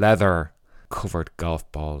leather-covered golf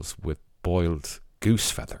balls with boiled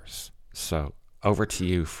goose feathers. So over to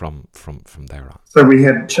you from there on. So we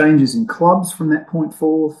have changes in clubs from that point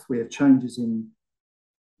forth. We have changes in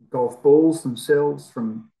golf balls themselves,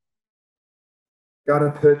 from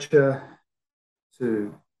gutta percha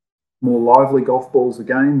to more lively golf balls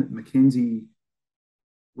again that Mackenzie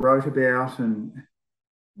wrote about and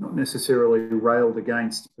not necessarily railed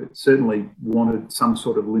against, but certainly wanted some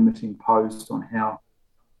sort of limiting post on how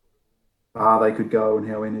far they could go and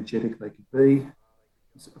how energetic they could be.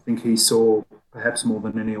 I think he saw, perhaps more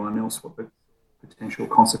than anyone else, what the potential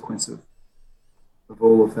consequence of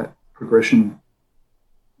all of that progression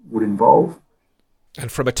would involve.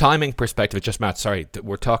 And from a timing perspective, just Matt, sorry,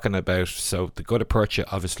 we're talking about, so the gutta percha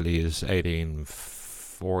obviously is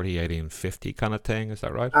 1840, 1850 kind of thing, is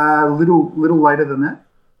that right? A little later than that.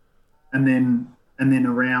 And then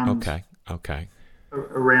around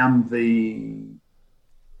around the,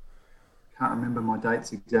 can't remember my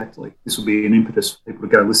dates exactly. This will be an impetus for people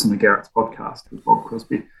to go listen to Garrett's podcast with Bob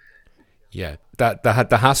Crosby. Yeah,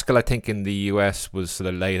 the Haskell, I think, in the US was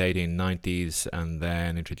the late 1890s, and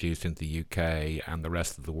then introduced into the UK and the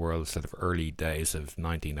rest of the world sort of early days of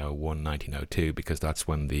 1901, 1902, because that's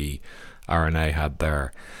when the RNA had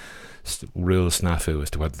their real snafu as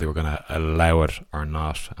to whether they were going to allow it or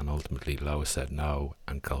not, and ultimately Lowe said no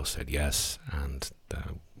and Cole said yes, and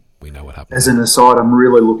we know what happened. As an aside, I'm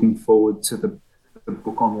really looking forward to the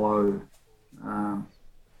book on Lowe.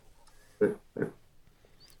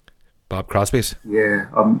 Bob Crosby's? Yeah,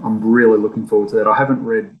 I'm really looking forward to that. I haven't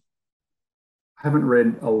read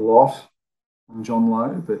a lot on John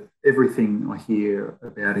Lowe, but everything I hear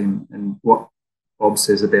about him and what Bob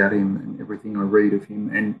says about him and everything I read of him,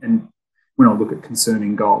 and when I look at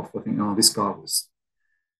Concerning Golf, I think, this guy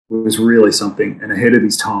was really something and ahead of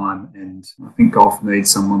his time, and I think golf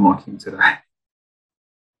needs someone like him today.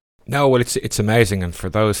 No, well, it's amazing, and for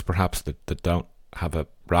those perhaps that don't have a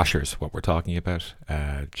rashers what we're talking about,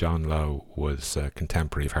 John Lowe was a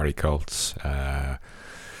contemporary of Harry Colts,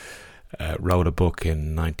 wrote a book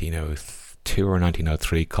in 1902 or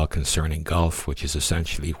 1903 called Concerning Golf, which is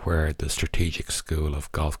essentially where the strategic school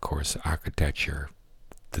of golf course architecture,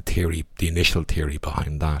 the initial theory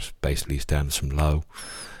behind that basically stems from Lowe.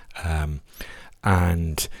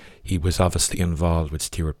 And he was obviously involved with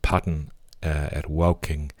Stuart Patton at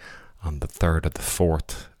Woking on the third of the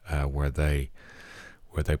fourth, where they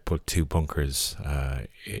put two bunkers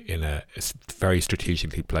in a very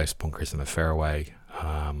strategically placed bunkers in a fairway,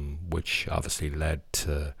 which obviously led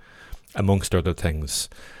to, amongst other things,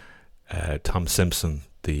 Tom Simpson,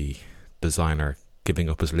 the designer, giving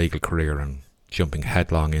up his legal career and jumping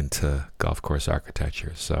headlong into golf course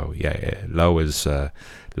architecture. So yeah, Lowe is a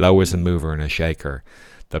mover and a shaker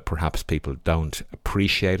that perhaps people don't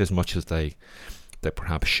appreciate as much as they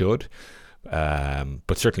perhaps should.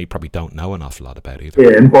 But certainly probably don't know an awful lot about either.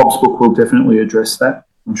 Yeah, and Bob's book will definitely address that,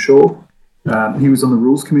 I'm sure. He was on the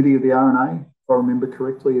rules committee of the R&A, if I remember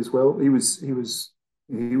correctly, as well. He was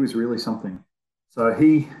really something. So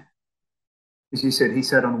he, as you said, he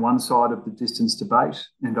sat on one side of the distance debate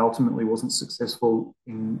and ultimately wasn't successful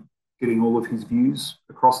in getting all of his views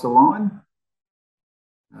across the line.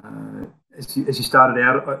 As you started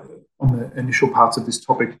out on the initial parts of this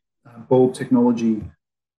topic, ball technology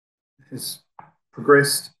has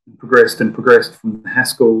progressed from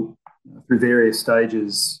Haskell through various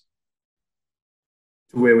stages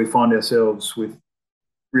to where we find ourselves with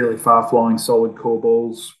really far-flying solid core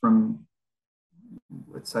balls from,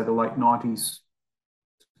 let's say, the late 90s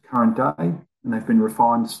to the current day, and they've been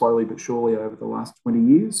refined slowly but surely over the last 20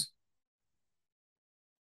 years.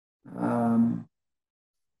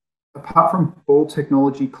 Apart from ball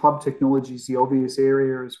technology, club technology is the obvious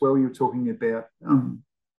area as well. You're talking about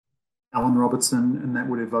Alan Robertson, and that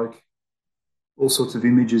would evoke all sorts of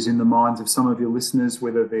images in the minds of some of your listeners,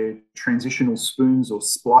 whether they're transitional spoons or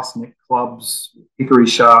splice neck clubs, hickory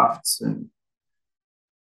shafts, and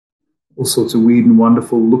all sorts of weird and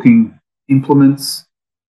wonderful looking implements.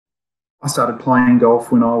 I started playing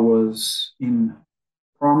golf when I was in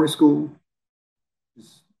primary school, which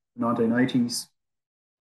is 1980s.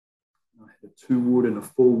 I had a 2-wood and a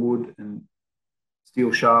 4-wood and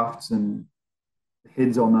steel shafts, and the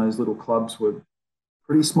heads on those little clubs were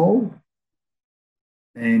pretty small.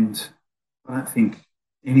 And I don't think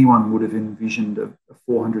anyone would have envisioned a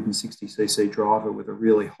 460cc driver with a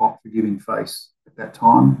really hot, forgiving face at that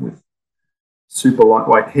time, with super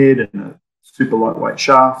lightweight head and a super lightweight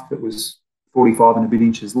shaft that was 45 and a bit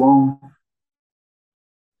inches long.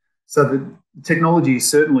 So the technology is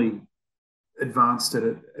certainly advanced at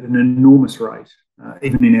an enormous rate,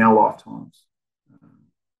 even in our lifetimes.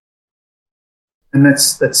 And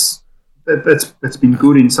that's been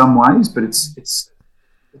good in some ways, but it's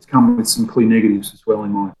come with some clear negatives as well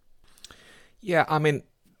in my. Yeah, I mean,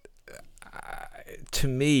 to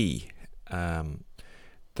me,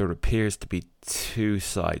 there appears to be two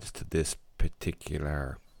sides to this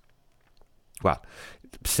particular. Well,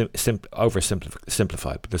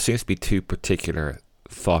 oversimplified, but there seems to be two particular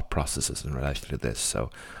thought processes in relation to this. So,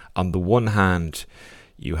 on the one hand,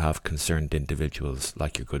 you have concerned individuals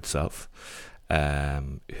like your good self,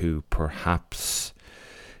 who perhaps,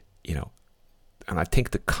 and I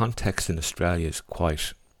think the context in Australia is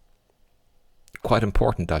quite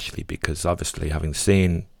important actually, because obviously having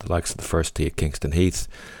seen the likes of the first tee at Kingston Heath,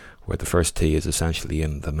 where the first tee is essentially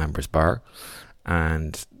in the members bar,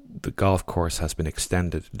 and the golf course has been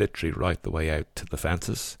extended literally right the way out to the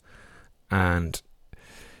fences, and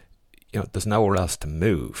there's nowhere else to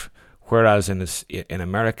move. Whereas in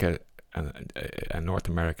America and North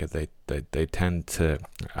America, they tend to,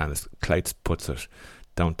 and as Clates puts it,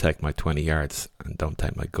 don't take my 20 yards and don't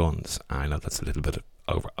take my guns. I know that's a little bit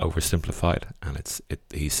oversimplified, and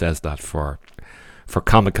he says that for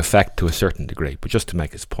comic effect to a certain degree, but just to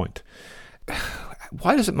make his point.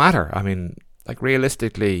 Why does it matter? I mean, like,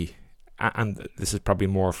 realistically, and this is probably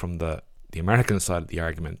more from the American side of the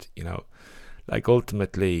argument, like,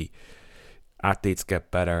 ultimately athletes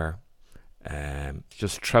get better.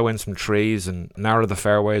 Just throw in some trees and narrow the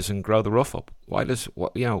fairways and grow the rough up. Why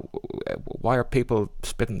are people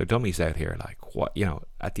spitting their dummies out here? Like, what,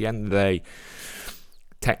 at the end of the day,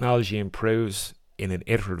 technology improves in an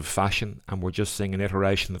iterative fashion, and we're just seeing an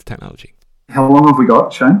iteration of technology. How long have we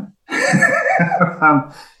got, Shane?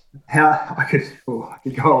 I could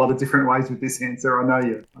go a lot of different ways with this answer. I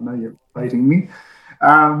know you're baiting me.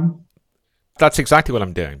 That's exactly what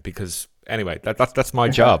I'm doing, because anyway, that's my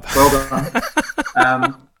job. Well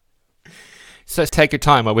done. So take your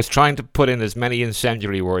time. I was trying to put in as many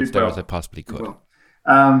incendiary words there as I possibly could.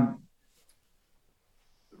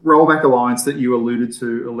 Rollback Alliance that you alluded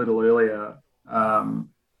to a little earlier,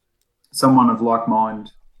 someone of like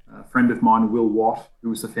mind, a friend of mine, Will Watt, who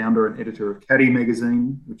was the founder and editor of Caddy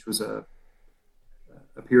magazine, which was a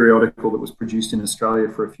periodical that was produced in Australia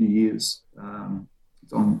for a few years.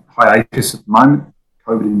 It's on hiatus at the moment,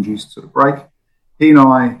 COVID-induced sort of break. He and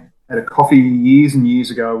I had a coffee years and years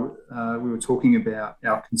ago. We were talking about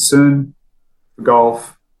our concern for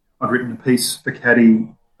golf. I'd written a piece for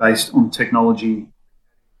Caddy based on technology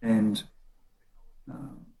and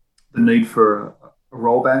the need for a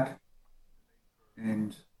rollback,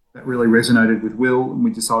 and that really resonated with Will, and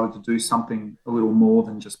we decided to do something a little more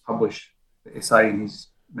than just publish the essay in his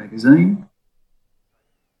magazine.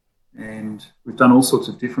 And we've done all sorts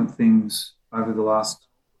of different things over the last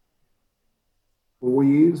 4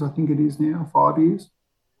 years, I think it is now, 5 years.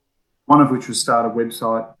 One of which was start a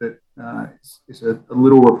website that is a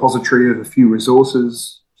little repository of a few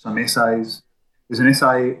resources, some essays. There's an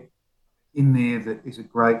essay in there that is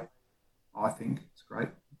I think it's great.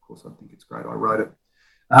 Of course, I think it's great. I wrote it.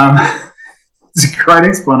 It's a great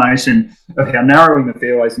explanation of how narrowing the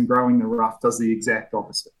fairways and growing the rough does the exact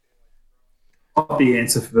opposite. Not the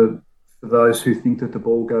answer for those who think that the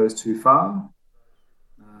ball goes too far,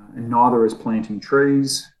 and neither is planting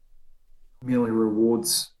trees. Merely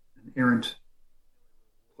rewards an errant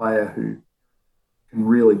player who can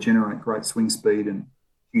really generate great swing speed and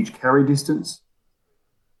huge carry distance.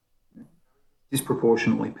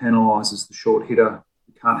 Disproportionately penalises the short hitter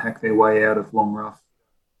who can't hack their way out of long rough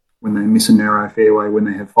when they miss a narrow fairway when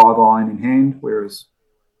they have 5-iron in hand, whereas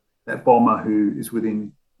that bomber who is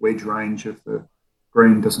within wedge range of the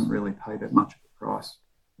green doesn't really pay that much of a price,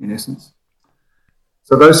 in essence.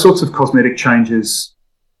 So those sorts of cosmetic changes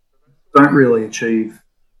don't really achieve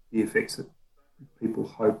the effects that people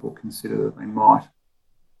hope or consider that they might.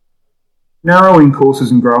 Narrowing courses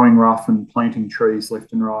and growing rough and planting trees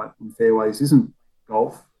left and right on fairways isn't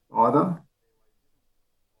golf either.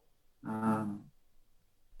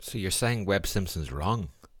 So you're saying Webb Simpson's wrong?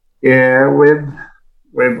 Yeah, Webb.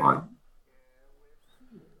 I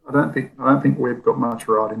don't think Webb got much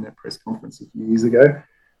right in that press conference a few years ago.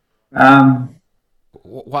 Um,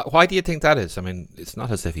 Why do you think that is? I mean, it's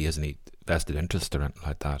not as if he has any vested interest or anything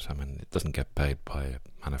like that. I mean, it doesn't get paid by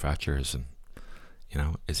manufacturers, and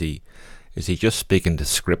is he just speaking the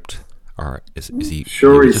script, or is he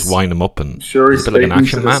sure, we just wind him up I'm and sure he's he's a bit like an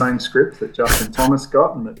speaking to action the man? same script that Justin Thomas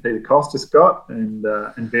got and that Peter Costas got and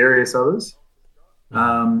various others. Mm.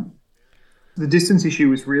 Um, the distance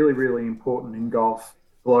issue is really, really important in golf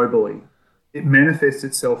globally. It manifests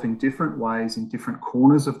itself in different ways in different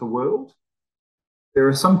corners of the world. There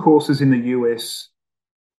are some courses in the US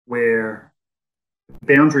where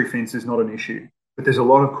boundary fence is not an issue, but there's a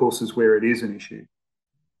lot of courses where it is an issue.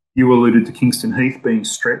 You alluded to Kingston Heath being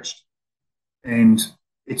stretched, and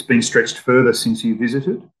it's been stretched further since you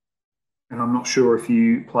visited. And I'm not sure if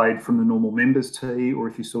you played from the normal members tee or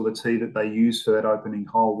if you saw the tee that they use for that opening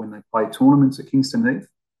hole when they play tournaments at Kingston Heath.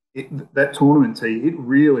 That tournament tee, it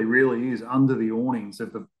really, really is under the awnings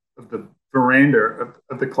of the veranda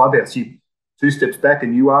of the clubhouse. You two steps back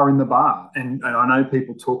and you are in the bar. And I know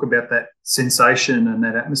people talk about that sensation and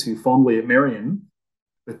that atmosphere fondly at Merion,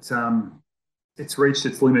 but it's reached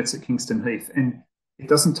its limits at Kingston Heath. And it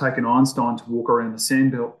doesn't take an Einstein to walk around the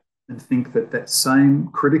sandbelt and think that that same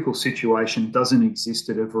critical situation doesn't exist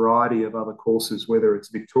at a variety of other courses, whether it's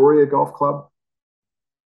Victoria Golf Club,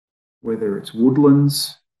 whether it's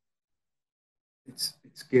Woodlands. It's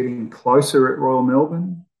getting closer at Royal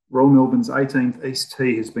Melbourne. Royal Melbourne's 18th East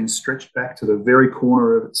Tee has been stretched back to the very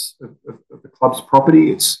corner of the club's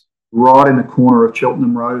property. It's right in the corner of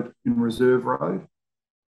Cheltenham Road and Reserve Road.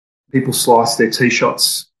 People slice their tee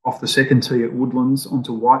shots off the second tee at Woodlands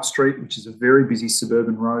onto White Street, which is a very busy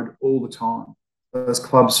suburban road, all the time. Those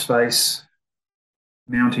clubs face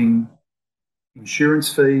mounting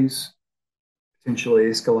insurance fees, potentially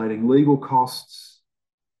escalating legal costs,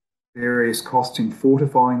 various costs in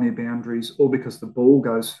fortifying their boundaries, all because the ball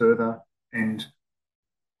goes further and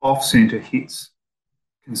off-centre hits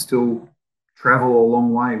can still travel a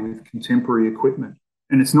long way with contemporary equipment.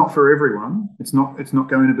 And it's not for everyone. It's not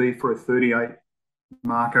going to be for a 38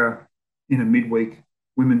 marker in a midweek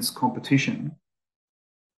women's competition.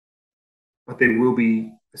 But there will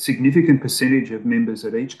be a significant percentage of members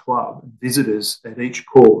at each club, visitors at each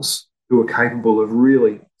course, who are capable of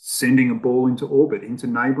really sending a ball into orbit, into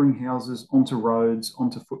neighbouring houses, onto roads,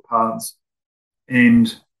 onto footpaths. And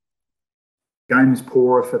the game is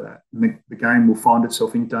poorer for that. And the game will find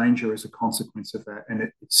itself in danger as a consequence of that. And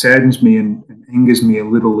it saddens me and angers me a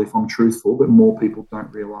little, if I'm truthful, but more people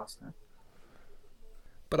don't realise that.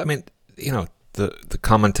 But I mean, the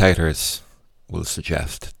commentators will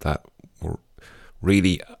suggest that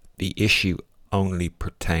really the issue only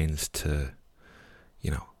pertains to,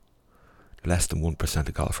 less than 1%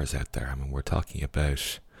 of golfers out there. I mean, we're talking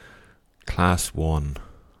about class 1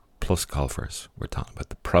 plus golfers. We're talking about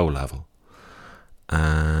the pro level.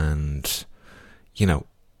 And,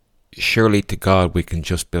 surely to God we can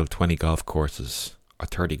just build 20 golf courses or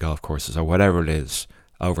 30 golf courses or whatever it is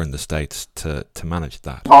over in the States to manage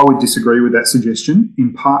that. I would disagree with that suggestion,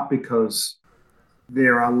 in part because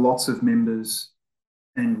there are lots of members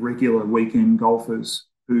and regular weekend golfers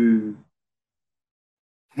who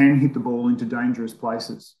can hit the ball into dangerous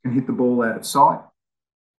places, can hit the ball out of sight,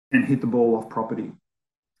 and hit the ball off property.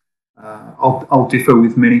 I'll differ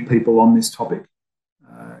with many people on this topic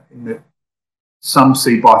in that some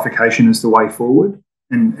see bifurcation as the way forward,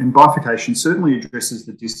 and bifurcation certainly addresses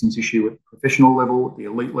the distance issue at the professional level, at the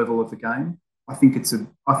elite level of the game. I think it's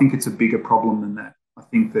a bigger problem than that. I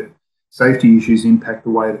think that safety issues impact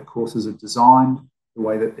the way that courses are designed, the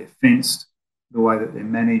way that they're fenced, the way that they're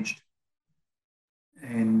managed.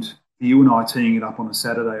 And for you and I teeing it up on a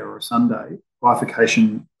Saturday or a Sunday,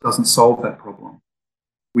 bifurcation doesn't solve that problem.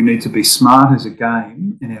 We need to be smart as a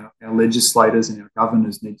game, and our legislators and our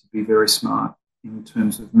governors need to be very smart in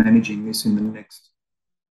terms of managing this in the next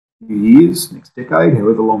few years, next decade,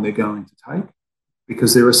 however long they're going to take,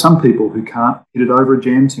 because there are some people who can't hit it over a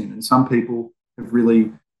jam tin, and some people have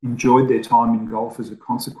really enjoyed their time in golf as a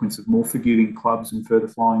consequence of more forgiving clubs and further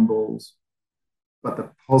flying balls. But the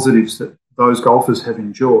positives that those golfers have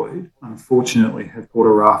enjoyed, unfortunately, have brought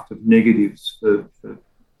a raft of negatives for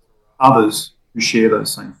others who share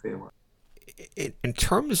those same fairways. In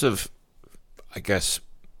terms of, I guess,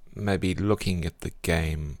 maybe looking at the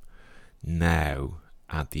game now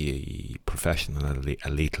at the professional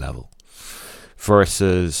elite level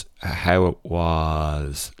versus how it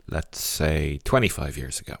was, let's say, 25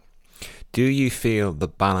 years ago, do you feel the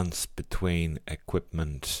balance between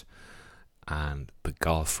equipment and the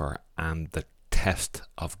golfer and the test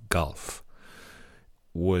of golf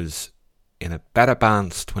was in a better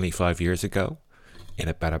balance 25 years ago, in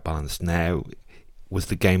a better balance now? Was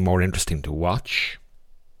the game more interesting to watch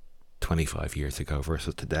 25 years ago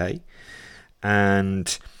versus today?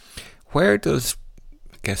 And where does,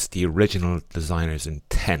 I guess, the original designer's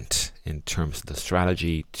intent in terms of the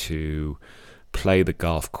strategy to play the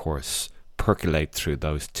golf course percolate through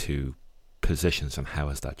those two positions, and how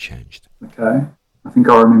has that changed? Okay, I think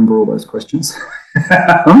I remember all those questions.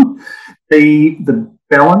 The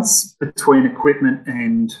balance between equipment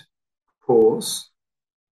and course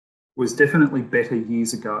was definitely better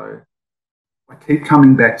years ago. I keep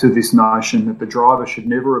coming back to this notion that the driver should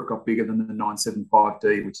never have got bigger than the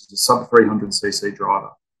 975D, which is a sub 300cc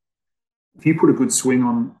driver. If you put a good swing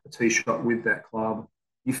on a tee shot with that club,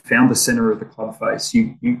 you found the center of the club face.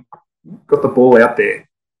 You got the ball out there.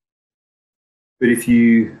 But if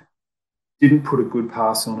you didn't put a good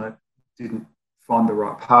pass on it, didn't find the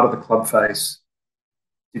right part of the club face,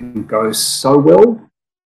 didn't go so well.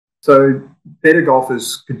 So better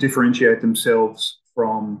golfers could differentiate themselves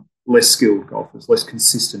from less skilled golfers, less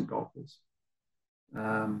consistent golfers.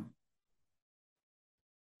 I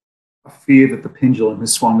fear that the pendulum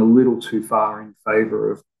has swung a little too far in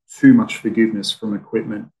favour of too much forgiveness from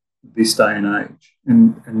equipment this day and age,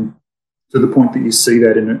 and to the point that you see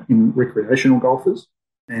that in recreational golfers,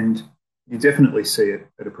 and you definitely see it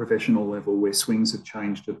at a professional level where swings have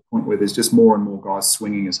changed to the point where there's just more and more guys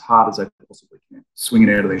swinging as hard as they possibly can, swinging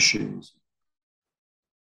out of their shoes.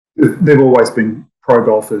 There have always been pro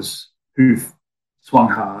golfers who've swung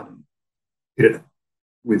hard and hit it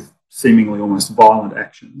with seemingly almost violent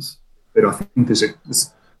actions. But I think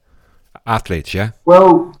there's athletes, yeah?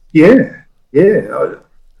 Well, yeah.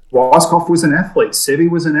 Weiskopf was an athlete. Seve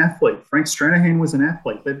was an athlete. Frank Stranahan was an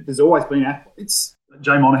athlete. There's always been athletes.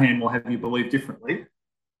 Jay Monahan will have you believe differently.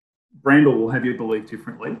 Brandel will have you believe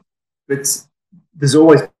differently. But there's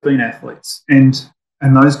always been athletes. And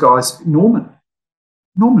those guys, Norman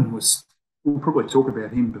was, we'll probably talk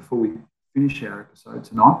about him before we finish our episode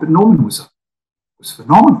tonight, but Norman was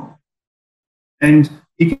phenomenal. And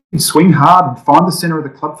he could swing hard and find the centre of the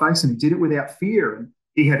club face, and he did it without fear. And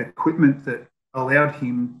he had equipment that allowed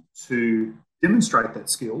him to demonstrate that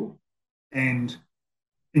skill and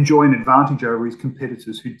enjoy an advantage over his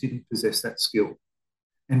competitors who didn't possess that skill.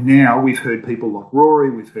 And now we've heard people like Rory,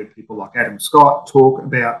 we've heard people like Adam Scott talk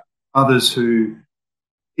about others who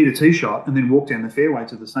hit a tee shot and then walk down the fairway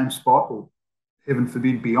to the same spot, or heaven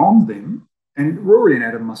forbid, beyond them. And Rory and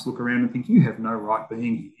Adam must look around and think, you have no right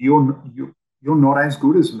being here. You're not as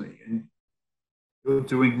good as me, and you're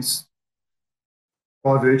doing this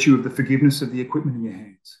by virtue of the forgiveness of the equipment in your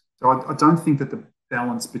hands. So I don't think that the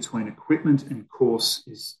balance between equipment and course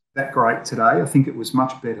is that great today. I think it was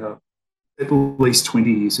much better at least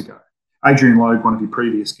 20 years ago. Adrian Logue, one of your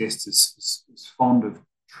previous guests, is fond of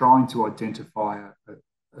trying to identify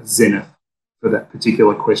a zenith for that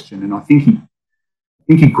particular question, and I think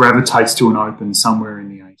he gravitates to an open somewhere in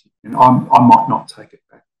the 80s. And I might not take it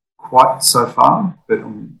back quite so far, but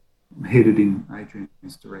I'm headed in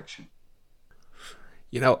Adrian's direction.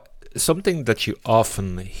 You know, something that you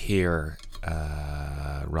often hear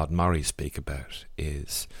Rod Murray speak about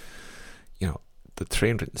is, you know, the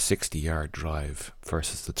 360-yard drive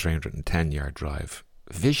versus the 310-yard drive.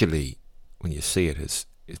 Visually, when you see it, is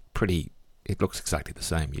pretty. It looks exactly the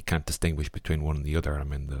same. You can't distinguish between one and the other. I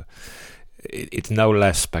mean, it's no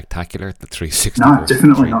less spectacular, the 360 versus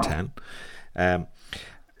the 310.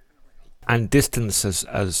 And distance,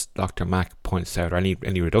 as Dr. Mack points out, or any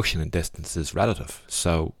reduction in distance is relative.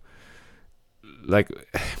 So, like,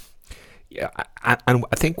 yeah, and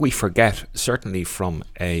I think we forget, certainly from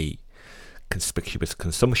a conspicuous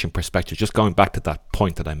consumption perspective, just going back to that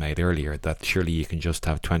point that I made earlier, that surely you can just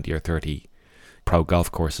have 20 or 30 pro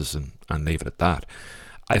golf courses and leave it at that.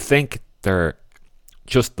 I think they're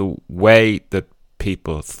just the way that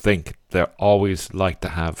people think. They always like to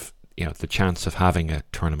have, you know, the chance of having a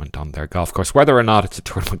tournament on their golf course, whether or not it's a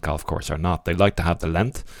tournament golf course or not. They like to have the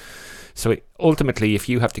length. So ultimately, if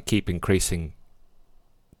you have to keep increasing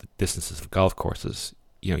the distances of golf courses,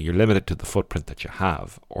 you know, you're limited to the footprint that you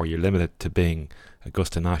have, or you're limited to being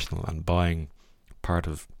Augusta National and buying part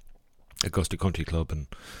of Augusta Country Club and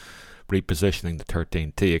repositioning the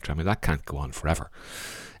 13 tee. I mean, that can't go on forever.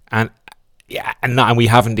 And yeah, and we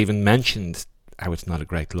haven't even mentioned how it's not a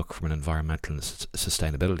great look from an environmental and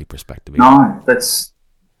sustainability perspective. No,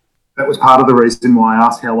 that was part of the reason why I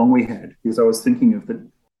asked how long we had, because I was thinking of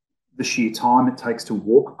the sheer time it takes to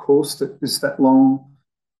walk a course that is that long,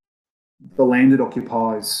 the land it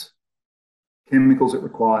occupies, chemicals it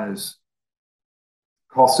requires,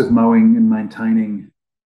 cost of mowing and maintaining,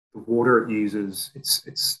 the water it uses.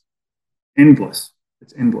 It's endless.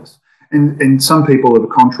 It's endless. And some people of the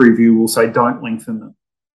contrary view will say, don't lengthen them.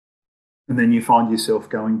 And then you find yourself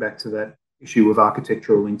going back to that issue of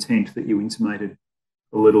architectural intent that you intimated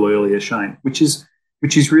a little earlier, Shane, which is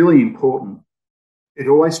really important. It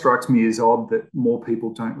always strikes me as odd that more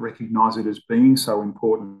people don't recognise it as being so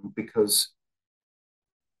important, because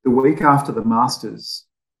the week after the Masters,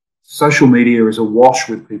 social media is awash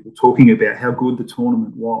with people talking about how good the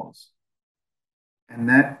tournament was. And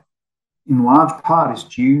that, in large part, is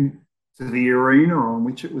due to the arena on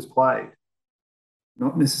which it was played,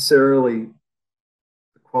 not necessarily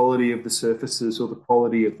the quality of the surfaces or the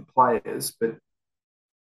quality of the players, but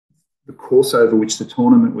the course over which the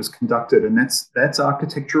tournament was conducted. And that's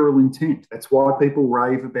architectural intent. That's why people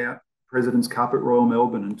rave about President's Cup at Royal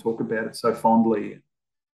Melbourne and talk about it so fondly.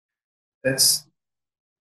 That's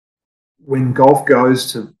when golf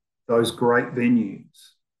goes to those great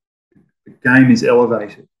venues, the game is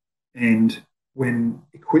elevated. And when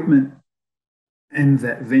equipment and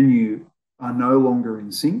that venue are no longer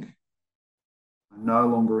in sync, are no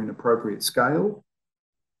longer in appropriate scale,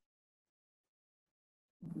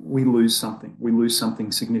 we lose something. We lose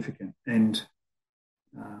something significant. And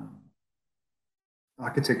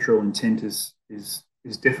architectural intent is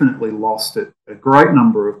definitely lost at a great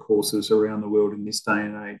number of courses around the world in this day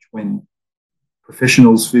and age, when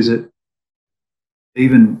professionals visit,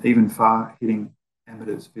 even far-hitting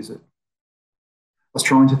amateurs visit. I was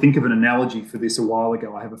trying to think of an analogy for this a while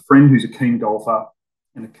ago. I have a friend who's a keen golfer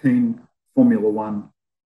and a keen Formula One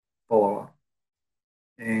follower.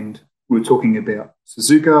 And we were talking about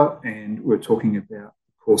Suzuka, and we were talking about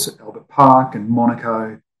the course at Albert Park and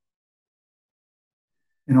Monaco.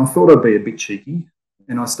 And I thought I'd be a bit cheeky,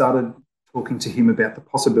 and I started talking to him about the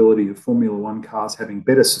possibility of Formula One cars having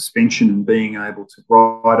better suspension and being able to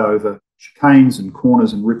ride over chicanes and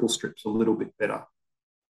corners and ripple strips a little bit better.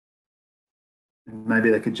 And maybe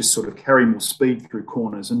they could just sort of carry more speed through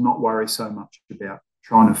corners and not worry so much about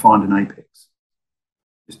trying to find an apex.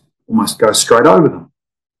 Just almost go straight over them.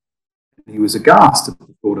 And he was aghast at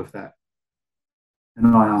the thought of that. And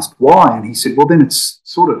I asked why, and he said, well, then it's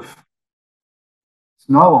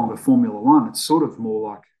no longer Formula One. It's sort of more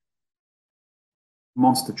like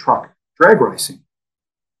monster truck drag racing.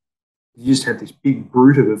 You just have this big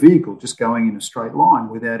brute of a vehicle just going in a straight line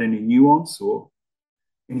without any nuance or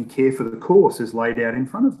any care for the course is laid out in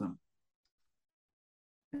front of them.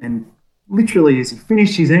 And literally, as he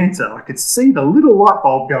finished his answer, I could see the little light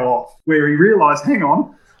bulb go off where he realised, hang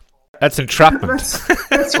on. That's entrapment.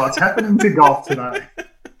 That's what's happening to golf today.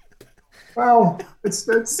 Well, it's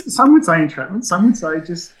some would say entrapment. Some would say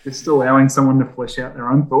just allowing someone to flesh out their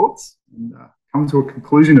own thoughts and come to a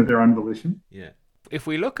conclusion of their own volition. Yeah. If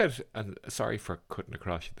we look at, and sorry for cutting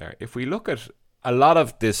across you there, if we look at a lot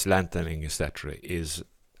of this lengthening, etc., is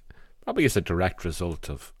probably a direct result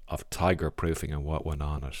of tiger proofing and what went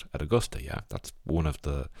on at Augusta. Yeah, that's one of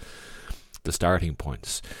the starting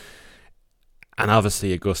points. And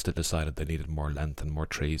obviously Augusta decided they needed more length and more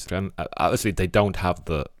trees. And obviously they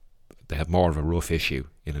have more of a rough issue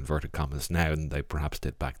in inverted commas now than they perhaps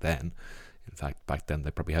did back then. In fact, back then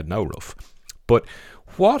they probably had no rough. But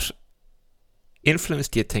what influence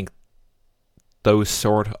do you think those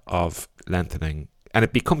sort of lengthening, and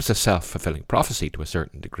it becomes a self-fulfilling prophecy to a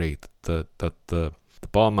certain degree, that the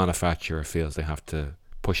ball manufacturer feels they have to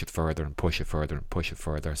push it further and push it further and push it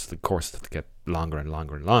further, so the courses have to get longer and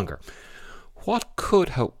longer and longer. What could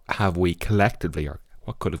have we collectively, or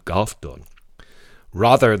what could have golf done,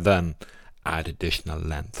 rather than add additional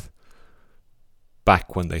length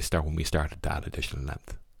back when we started to add additional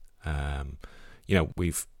length?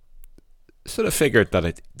 We've sort of figured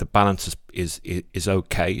that the balance is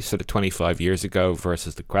okay, sort of 25 years ago,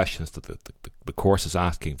 versus the questions that the course is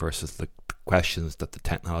asking versus the questions that the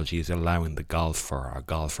technology is allowing the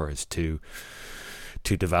golfers to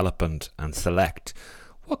develop and select.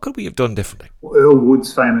 What could we have done differently? Well, Earl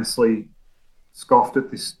Woods famously scoffed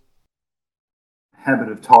at this habit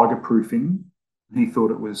of tiger proofing. He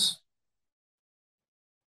thought it was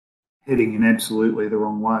heading in absolutely the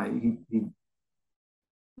wrong way. He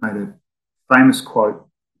made a famous quote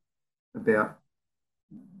about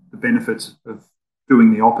the benefits of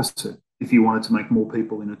doing the opposite if you wanted to make more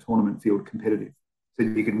people in a tournament field competitive. So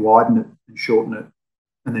you could widen it and shorten it,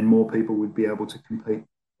 and then more people would be able to compete.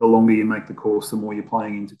 The longer you make the course, the more you're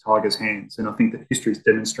playing into Tiger's hands. And I think that history's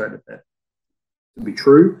demonstrated that to be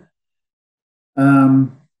true. I've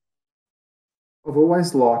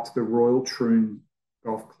always liked the Royal Troon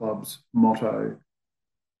Golf Club's motto,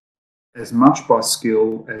 as much by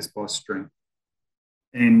skill as by strength.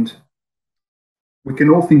 And we can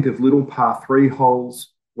all think of little par 3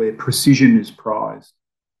 holes where precision is prized.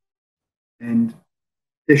 And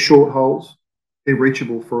They're short holes. They're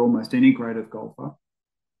reachable for almost any grade of golfer.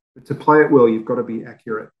 But to play it well, you've got to be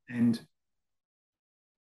accurate. And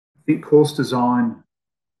I think course design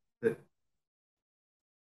that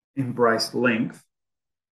embraced length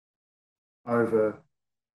over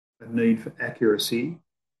a need for accuracy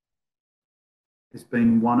has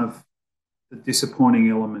been one of the disappointing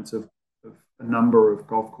elements of a number of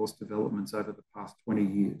golf course developments over the past 20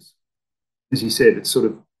 years. As you said, it's sort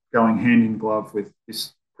of going hand in glove with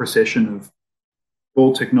this procession of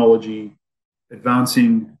ball technology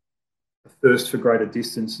advancing, a thirst for greater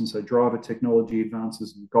distance, and so driver technology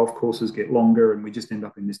advances and golf courses get longer, and we just end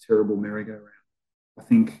up in this terrible merry-go-round. I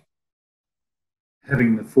think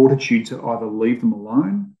having the fortitude to either leave them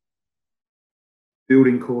alone,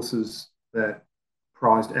 building courses that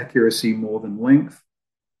prized accuracy more than length,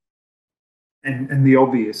 and the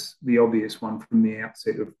obvious one from the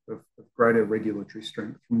outset of greater regulatory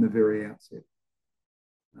strength from the very outset.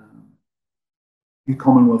 You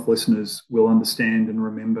Commonwealth listeners will understand and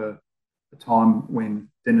remember a time when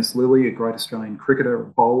Dennis Lilly, a great Australian cricketer, a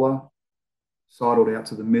bowler, sidled out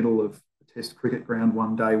to the middle of the Test cricket ground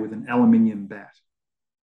one day with an aluminium bat.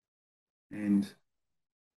 And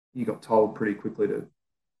he got told pretty quickly to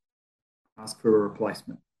ask for a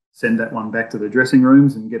replacement. Send that one back to the dressing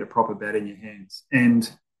rooms and get a proper bat in your hands. And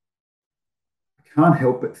I can't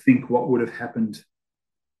help but think what would have happened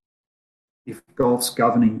if golf's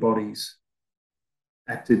governing bodies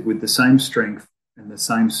acted with the same strength and the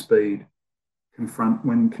same speed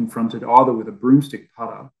when confronted either with a broomstick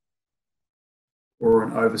putter or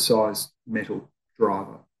an oversized metal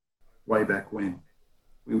driver way back when.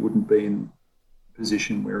 We wouldn't be in the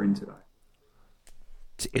position we're in today.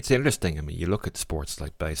 It's interesting. I mean, you look at sports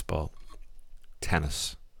like baseball,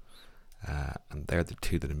 tennis, and they're the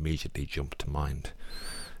two that immediately jump to mind.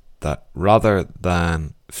 That rather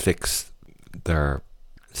than fix their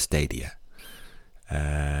stadia,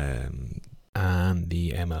 and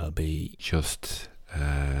the MLB just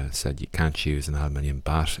said you can't use an aluminium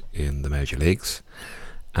bat in the major leagues,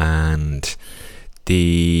 and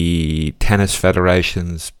the tennis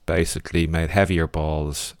federations basically made heavier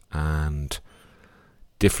balls and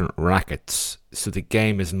different rackets, so the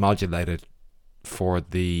game is modulated for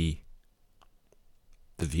the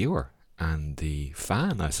viewer and the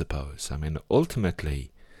fan, I suppose. I mean,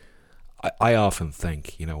 ultimately, I often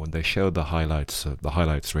think, when they show the highlights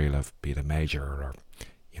reel of be it a major or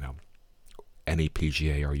any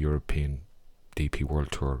PGA or European DP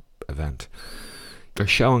World Tour event, they're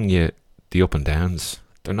showing you the up and downs.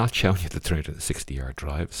 They're not showing you the 360-yard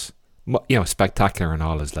drives. Spectacular and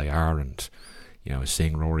all as they are, and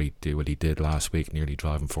seeing Rory do what he did last week, nearly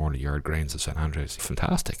driving 400-yard greens at St Andrews,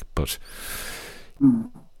 fantastic. But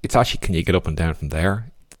it's actually, can you get up and down from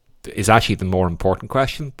there? Is actually the more important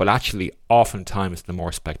question, but actually oftentimes the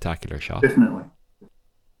more spectacular shot. Definitely.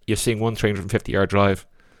 You're seeing one 350-yard drive,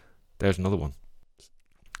 there's another one.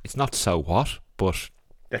 It's not so what, but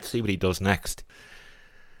let's see what he does next.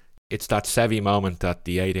 It's that Seve moment at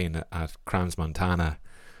the 18 at Crans Montana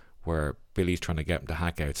where Billy's trying to get him to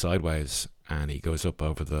hack out sideways and he goes up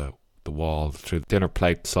over the wall through the dinner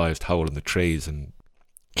plate sized hole in the trees and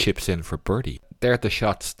chips in for birdie. They're the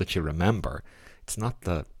shots that you remember. It's not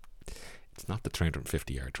the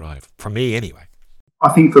 350-yard drive, for me anyway. I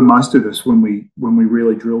think for most of us, when we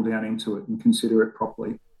really drill down into it and consider it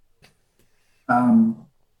properly,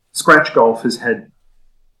 Scratch Golf has had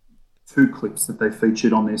two clips that they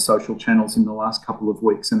featured on their social channels in the last couple of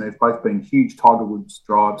weeks, and they've both been huge Tiger Woods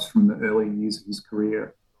drives from the early years of his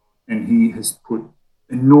career, and he has put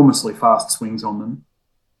enormously fast swings on them.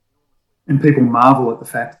 And people marvel at the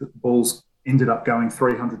fact that the balls ended up going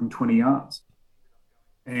 320 yards.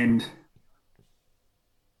 And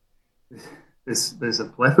there's a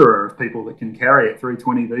plethora of people that can carry at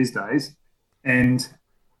 320 these days, and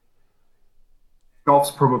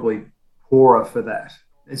golf's probably poorer for that.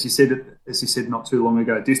 As you said not too long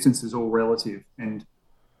ago, distance is all relative. And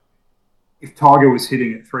if Tiger was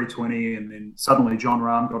hitting at 320 and then suddenly John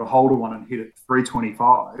Rahm got a hold of one and hit at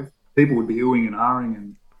 325, people would be oohing and ahhing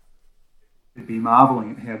and they'd be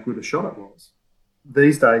marveling at how good a shot it was.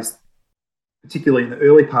 These days, particularly in the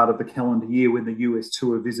early part of the calendar year when the US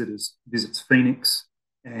Tour visits Phoenix,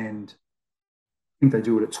 and I think they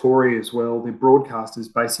do it at Torrey as well, their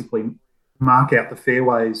broadcasters basically mark out the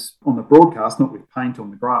fairways on the broadcast, not with paint on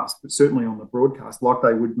the grass, but certainly on the broadcast, like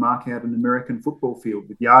they would mark out an American football field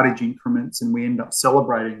with yardage increments, and we end up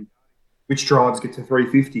celebrating which drives get to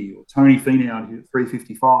 350 or Tony Finau hit at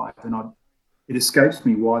 355. And it escapes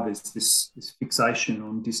me why there's this fixation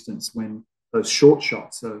on distance when those short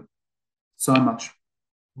shots are so much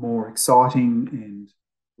more exciting and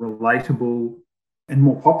relatable and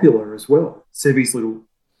more popular as well. Seve's little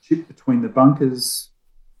chip between the bunkers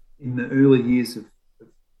in the early years of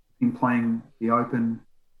him playing the Open.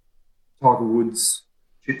 Tiger Woods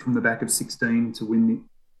chip from the back of 16 to win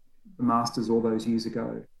the Masters all those years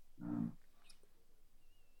ago.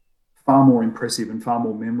 Far more impressive and far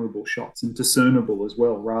more memorable shots, and discernible as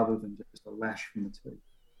well, rather than just a lash from the tee.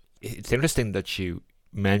 It's interesting that you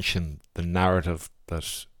mentioned the narrative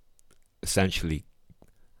that essentially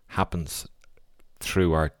happens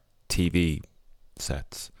through our TV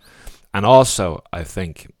sets. And also, I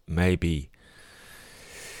think maybe,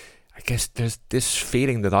 I guess there's this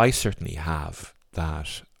feeling that I certainly have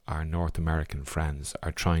that our North American friends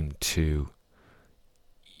are trying to,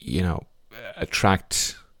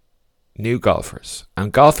 attract new golfers.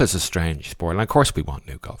 And golf is a strange sport. And of course we want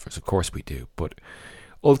new golfers. Of course we do. But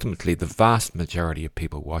ultimately, the vast majority of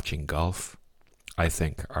people watching golf, I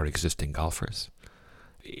think, are existing golfers.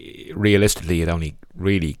 Realistically, it only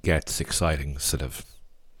really gets exciting sort of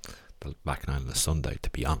the back nine on the Sunday, to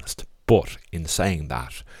be honest. But in saying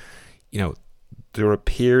that, there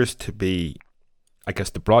appears to be, I guess,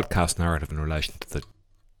 the broadcast narrative in relation to the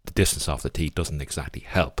distance off the tee doesn't exactly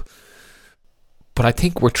help. But I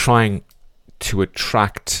think we're trying to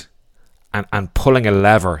attract and pulling a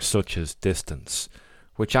lever such as distance,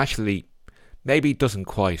 which actually maybe doesn't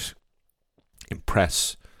quite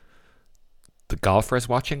impress the golfers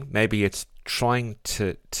watching. Maybe it's trying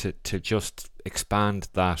to just expand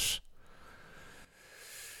that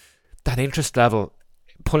interest level,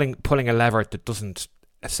 pulling a lever that doesn't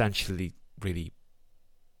essentially really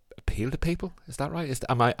appeal to people. Is that right?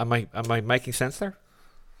 Am I making sense there?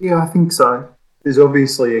 Yeah, I think so. There's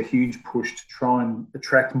obviously a huge push to try and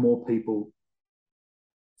attract more people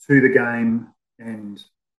to the game and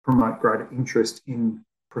promote greater interest in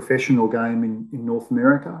professional game in North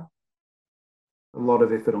America. A lot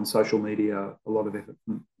of effort on social media, a lot of effort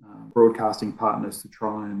from broadcasting partners to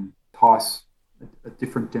try and entice a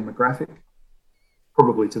different demographic,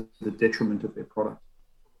 probably to the detriment of their product,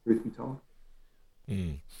 truth be told.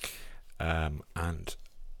 And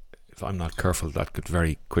if I'm not careful, that could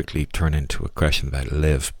very quickly turn into a question about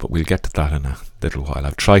LIV, but we'll get to that in a little while.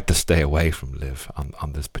 I've tried to stay away from LIV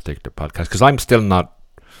on this particular podcast because I'm still not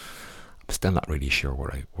really sure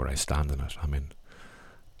where I stand in it. I mean,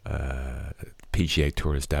 PGA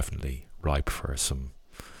Tour is definitely ripe for some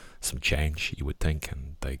change, you would think,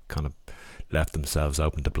 and they kind of left themselves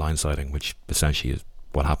open to blindsiding, which essentially is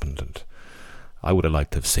what happened. And I would have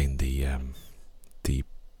liked to have seen the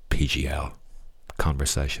PGL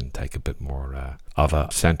conversation take a bit more of a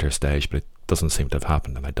centre stage, but it doesn't seem to have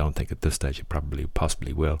happened, and I don't think at this stage it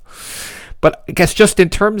possibly will. But I guess just in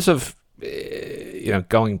terms of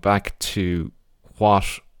going back to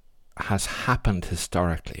what has happened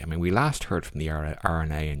historically, I mean, we last heard from the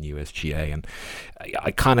RNA and USGA, and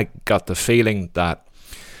I kind of got the feeling that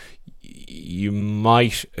you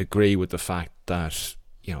might agree with the fact that,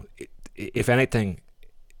 if anything,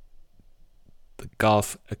 the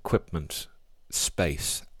golf equipment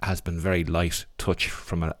space has been very light touch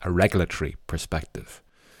from a regulatory perspective.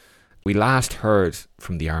 We last heard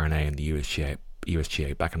from the RNA and the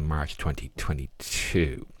USGA back in March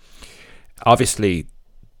 2022. Obviously,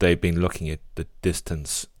 they've been looking at the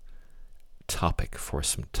distance topic for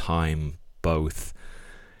some time, both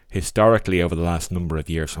historically over the last number of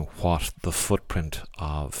years and what the footprint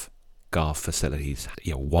of golf facilities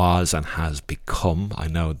was and has become. I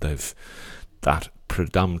know that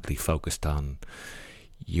predominantly focused on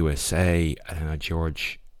USA, and I know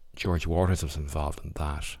George Waters was involved in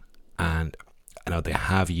that, and I know they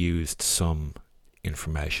have used some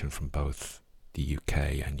information from both the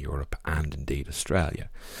UK and Europe and indeed Australia.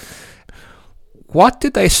 What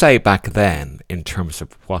did they say back then in terms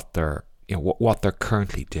of what they're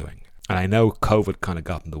currently doing? And I know COVID kind of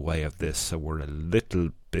got in the way of this, so we're a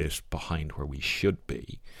little bit behind where we should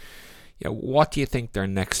be. What do you think their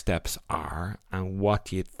next steps are, and what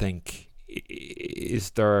do you think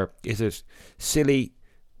is it silly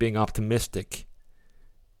being optimistic?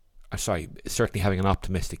 Certainly having an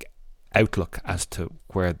optimistic outlook as to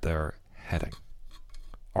where they're heading,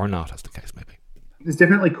 or not, as the case may be. There's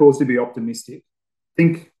definitely cause to be optimistic. I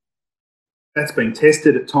think that's been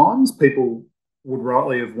tested at times. People would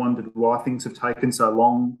rightly have wondered why things have taken so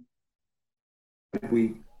long.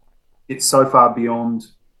 We get so far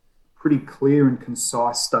beyond pretty clear and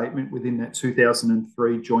concise statement within that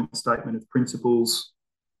 2003 joint statement of principles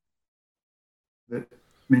that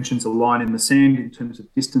mentions a line in the sand in terms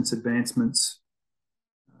of distance advancements.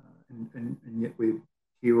 And yet we're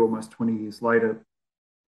here almost 20 years later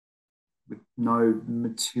with no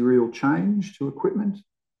material change to equipment.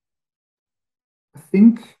 I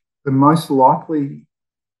think the most likely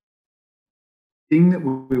thing that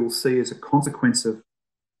we will see as a consequence of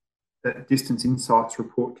that Distance Insights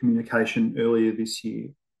report communication earlier this year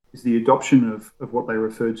is the adoption of what they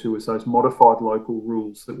referred to as those modified local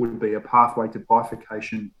rules that would be a pathway to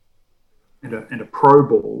bifurcation and a pro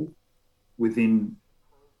ball within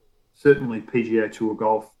certainly PGA Tour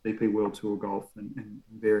Golf, DP World Tour Golf, and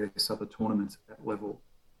various other tournaments at that level.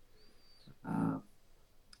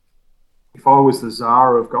 If I was the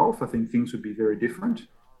czar of golf, I think things would be very different.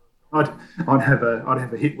 I'd have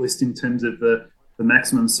a hit list in terms of the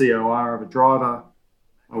maximum COR of a driver.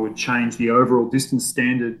 I would change the overall distance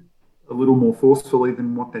standard a little more forcefully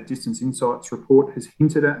than what that Distance Insights report has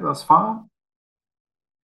hinted at thus far.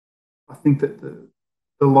 I think that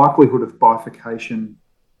the likelihood of bifurcation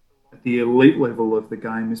at the elite level of the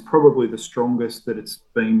game is probably the strongest that it's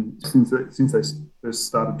been since they first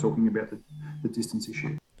started talking about the distance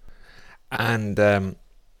issue. And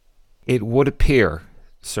it would appear,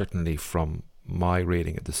 certainly from my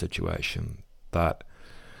reading of the situation, that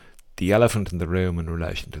the elephant in the room in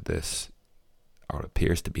relation to this, or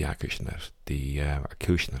appears to be Acushnet,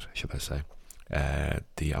 should I say,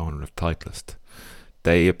 the owner of Titleist,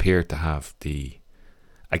 they appear to have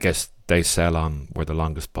I guess they sell on we're the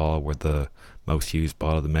longest ball, we're the most used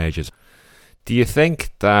ball of the majors. Do you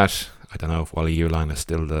think that, I don't know if Wally Uline is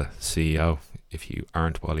still the CEO. If you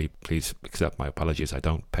aren't, Wally, please accept my apologies. I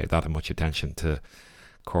don't pay that much attention to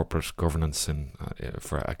corporate governance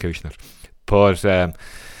for Acushnet. But,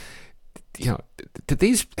 do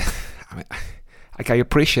these... I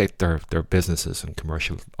appreciate their businesses and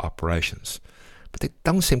commercial operations, but they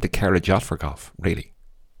don't seem to care a jot for golf, really.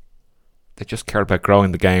 They just care about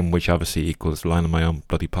growing the game, which obviously equals lining my own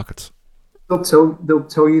bloody pockets. They'll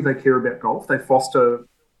tell you they care about golf. They foster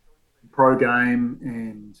the pro game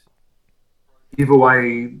and give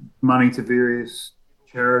away money to various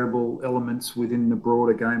charitable elements within the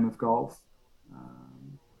broader game of golf.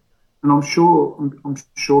 And I'm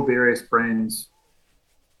sure various brands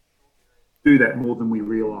do that more than we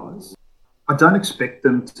realise. I don't expect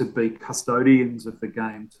them to be custodians of the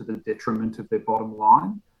game to the detriment of their bottom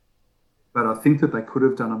line, but I think that they could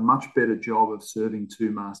have done a much better job of serving two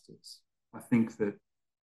masters. I think that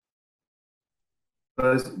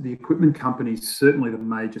the equipment companies certainly the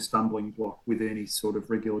major stumbling block with any sort of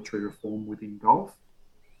regulatory reform within golf,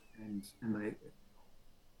 and they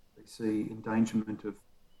see endangerment of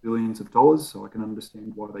billions of dollars, so I can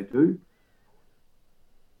understand why they do.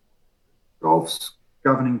 Golf's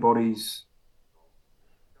governing bodies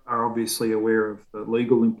are obviously aware of the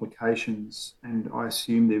legal implications, and I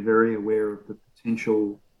assume they're very aware of the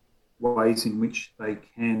potential ways in which they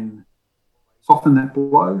can soften that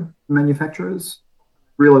blow for manufacturers.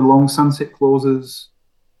 Really long sunset clauses,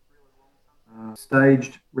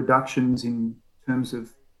 staged reductions in terms of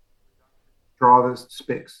drivers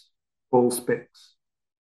specs, ball specs,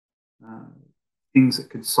 things that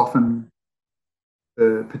could soften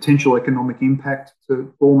the potential economic impact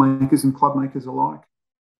to ball makers and club makers alike.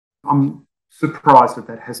 I'm surprised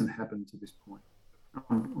that hasn't happened to this point.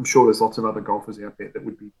 I'm sure there's lots of other golfers out there that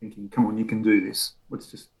would be thinking, come on, you can do this. Let's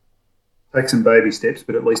just take some baby steps,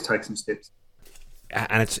 but at least take some steps.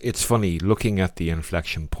 And it's funny, looking at the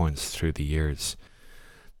inflection points through the years,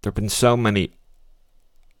 there have been so many,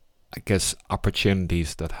 I guess,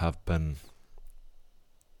 opportunities that have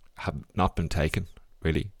not been taken,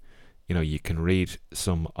 really. You know, you can read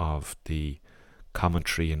some of the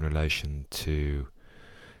commentary in relation to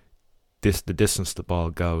the distance the ball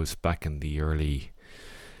goes back in the early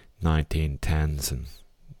 1910s and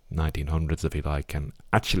 1900s, if you like, and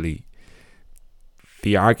actually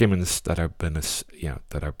the arguments that have been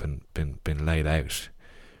been laid out,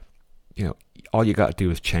 all you got to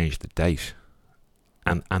do is change the date,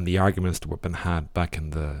 and the arguments that were been had back in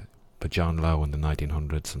by John Lowe in the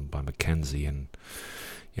 1900s and by Mackenzie and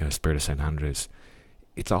Spirit of St Andrews,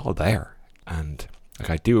 it's all there. And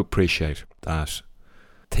I do appreciate that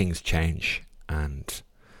things change and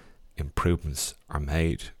improvements are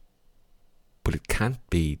made, but it can't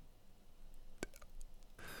be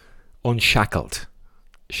unshackled,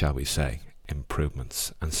 shall we say,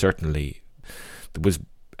 improvements. And certainly there was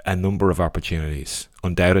a number of opportunities,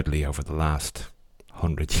 undoubtedly, over the last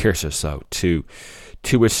 100 years or so to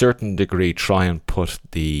a certain degree try and put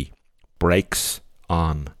the brakes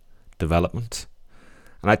on development.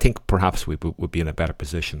 And I think perhaps we would be in a better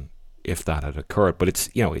position if that had occurred. But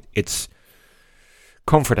it's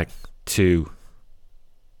comforting to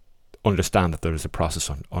understand that there is a process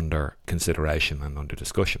under consideration and under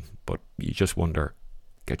discussion. But you just wonder,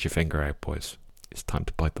 get your finger out, boys. It's time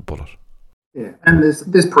to bite the bullet. Yeah, and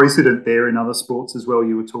there's precedent there in other sports as well.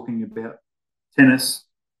 You were talking about tennis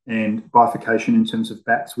and bifurcation in terms of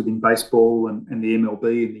bats within baseball and the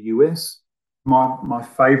MLB in the US. My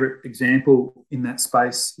favourite example in that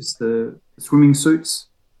space is the swimming suits,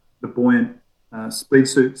 the buoyant speed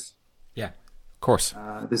suits. Yeah, of course.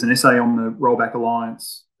 There's an essay on the Rollback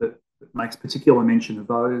Alliance that makes particular mention of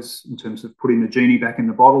those in terms of putting the genie back in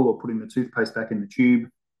the bottle or putting the toothpaste back in the tube.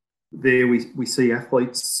 There we see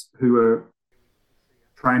athletes who are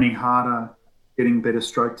training harder, getting better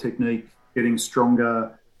stroke technique, getting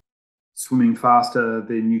stronger, swimming faster,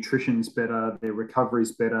 their nutrition's better, their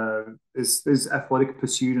recovery's better. There's athletic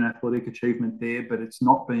pursuit and athletic achievement there, but it's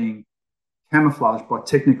not being camouflaged by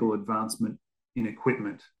technical advancement in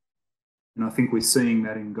equipment. And I think we're seeing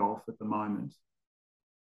that in golf at the moment.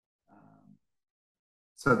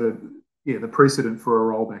 So the precedent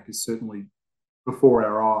for a rollback is certainly before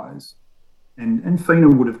our eyes. And FINA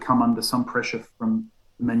would have come under some pressure from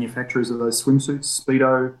the manufacturers of those swimsuits,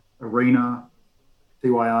 Speedo, Arena,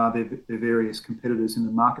 TYR, they're various competitors in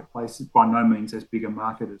the marketplace. It's by no means as big a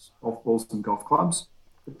market as golf balls and golf clubs,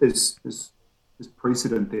 but there's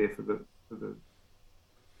precedent there for the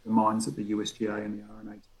minds of the USGA and the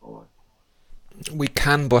R&A to follow. We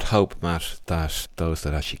can but hope, Matt, that those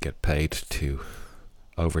that actually get paid to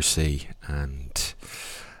oversee and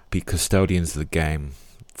be custodians of the game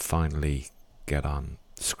finally get on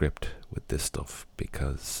script with this stuff,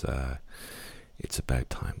 because it's about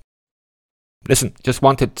time. Listen, just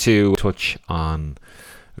wanted to touch on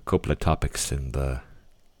a couple of topics in the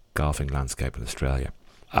golfing landscape in Australia.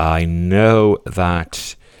 I know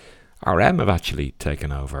that RM have actually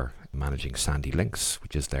taken over managing Sandy Links,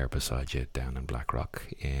 which is there beside you down in Blackrock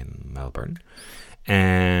in Melbourne.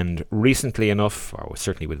 And recently enough, or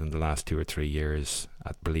certainly within the last 2 or 3 years,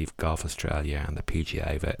 I believe Golf Australia and the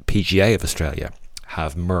PGA of Australia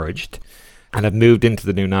have merged and have moved into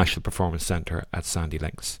the new National Performance Centre at Sandy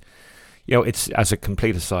Links. You know, it's, as a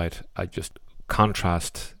complete aside, I just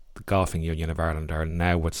contrast the Golfing Union of Ireland, or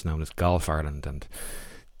now what's known as Golf Ireland, and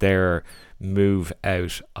their move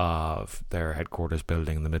out of their headquarters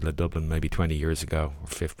building in the middle of Dublin maybe 20 years ago,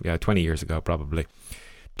 or 20 years ago probably,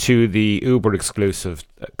 to the uber exclusive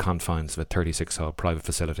confines of a 36-hole private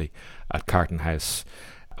facility at Carton House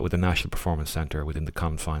with a National Performance Centre within the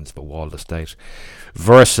confines of a walled estate,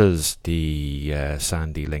 versus the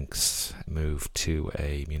Sandy Links move to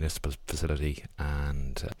a municipal facility.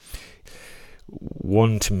 And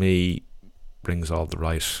one, to me, brings all the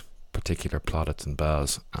right particular plaudits and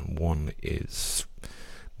bows, and one is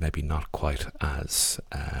maybe not quite as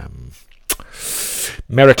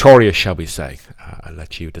meritorious, shall we say. I'll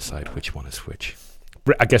let you decide which one is which.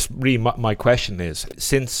 I guess my question is,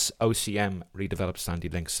 since OCM redeveloped Sandy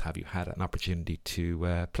Links, have you had an opportunity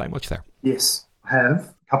to play much there? Yes, I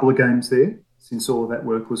have. A couple of games there since all of that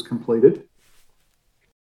work was completed.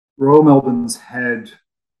 Royal Melbourne's had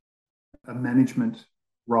a management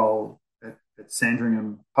role at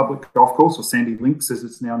Sandringham Public Golf Course, or Sandy Links as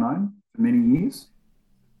it's now known, for many years.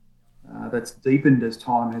 That's deepened as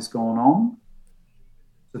time has gone on,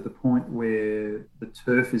 to the point where the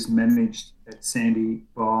turf is managed at Sandy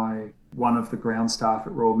by one of the ground staff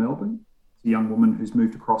at Royal Melbourne. It's a young woman who's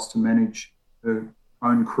moved across to manage her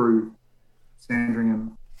own crew,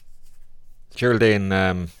 Sandringham. Geraldine,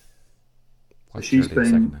 so she's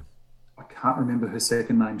been, I can't remember her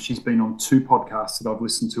second name. She's been on 2 podcasts that I've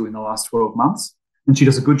listened to in the last 12 months. And she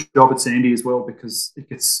does a good job at Sandy as well, because it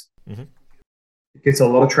gets a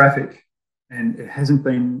lot of traffic, and it hasn't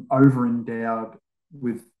been over-endowed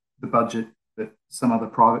with the budget that some other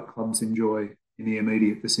private clubs enjoy in the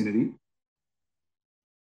immediate vicinity.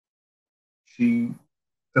 She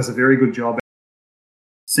does a very good job.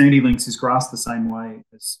 Sandy Links is grassed the same way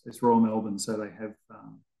as Royal Melbourne, so they have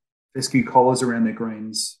fescue collars around their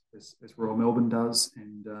greens as Royal Melbourne does,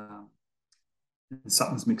 and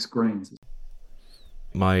Sutton's mixed greens.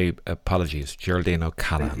 My apologies. Geraldine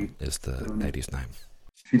O'Callaghan is the lady's name.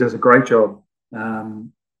 She does a great job.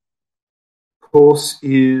 Course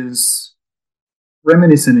is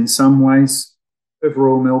reminiscent in some ways of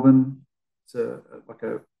Royal Melbourne. It's like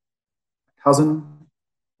a cousin,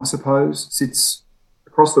 I suppose. Sits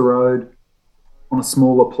across the road on a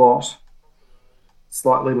smaller plot,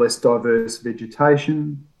 slightly less diverse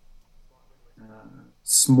vegetation,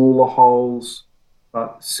 smaller holes,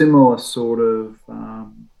 but similar sort of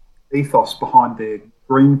ethos behind their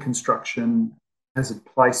green construction, hazard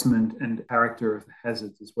placement, and character of the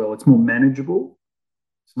hazards as well. It's more manageable.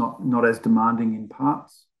 It's not as demanding in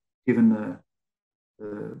parts, given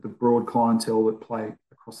the broad clientele that play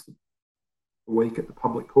across the week at the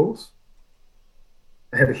public course.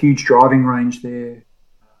 They have a huge driving range there.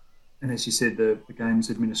 And as you said, the games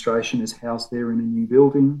administration is housed there in a new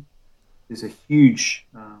building. There's a huge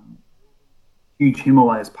huge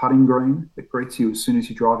Himalayas putting green that greets you as soon as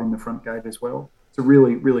you drive in the front gate as well. It's a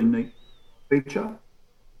really, really neat feature.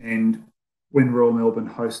 And when Royal Melbourne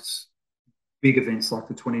hosts big events like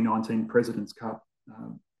the 2019 President's Cup,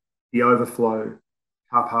 the overflow,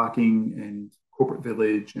 car parking and corporate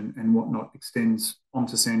village and whatnot extends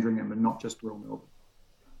onto Sandringham and not just Royal Melbourne.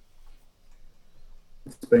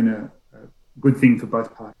 It's been a good thing for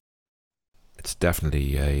both parties. It's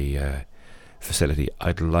definitely a facility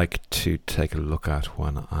I'd like to take a look at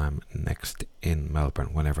when I'm next in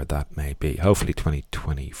Melbourne, whenever that may be. Hopefully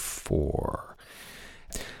 2024.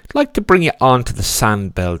 I'd like to bring you on to the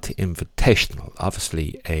Sandbelt Invitational.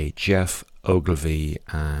 Obviously a Jeff Ogilvy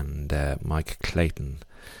and Mike Clayton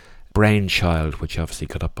brainchild, which obviously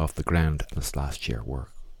got up off the ground this last year. We're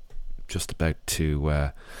just about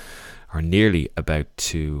to, or nearly about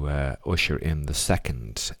to usher in the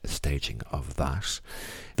second staging of that.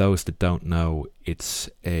 Those that don't know, it's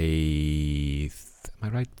am I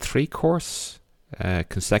right, 3 course,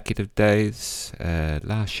 consecutive days.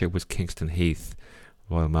 Last year was Kingston Heath,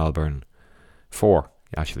 Royal Melbourne, 4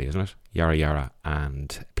 actually, isn't it? Yarra Yarra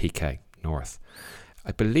and PK North.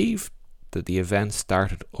 I believe that the event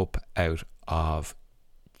started up out of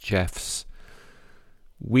Jeff's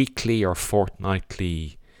weekly or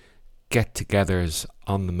fortnightly get-togethers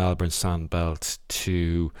on the Melbourne Sandbelt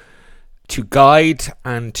to guide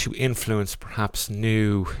and to influence perhaps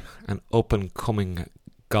new and up-and-coming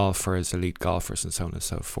golfers, elite golfers, and so on and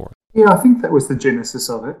so forth. Yeah, I think that was the genesis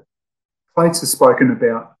of it. Clates has spoken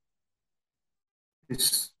about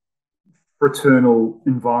this fraternal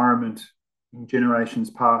environment in generations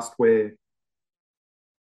past where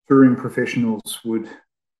touring professionals would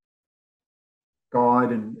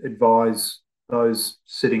guide and advise those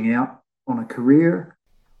setting out on a career.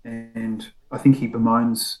 And I think he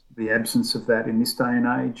bemoans the absence of that in this day and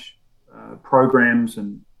age. Programs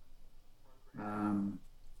and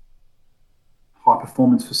high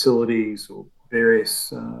performance facilities or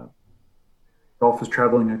various golfers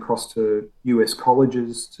travelling across to US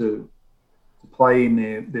colleges to play in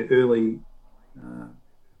their early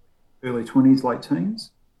 20s, late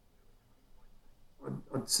teens.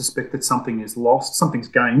 I'd suspect that something is lost. Something's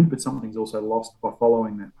gained, but something's also lost by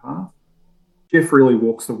following that path. Jeff really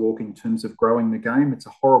walks the walk in terms of growing the game. It's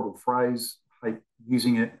a horrible phrase. I hate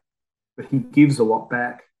using it, but he gives a lot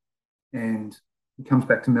back. And he comes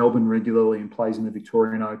back to Melbourne regularly and plays in the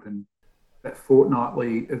Victorian Open. That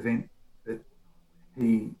fortnightly event that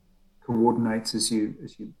he coordinates, as you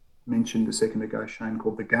mentioned a second ago, Shane,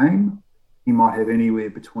 called The Game. He might have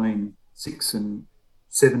anywhere between 6 and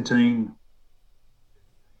 17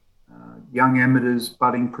 young amateurs,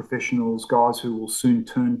 budding professionals, guys who will soon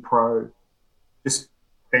turn pro, just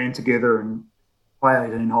band together and play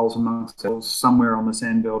 18 holes amongst themselves somewhere on the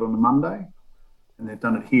Sandbelt on a Monday. And they've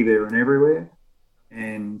done it here, there and everywhere.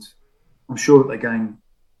 And I'm sure that they gain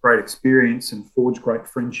great experience and forge great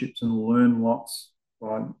friendships and learn lots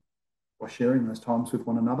by sharing those times with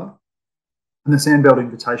one another. And the Sandbelt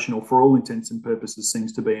Invitational, for all intents and purposes,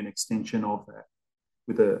 seems to be an extension of that,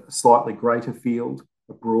 with a slightly greater field,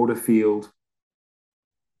 a broader field.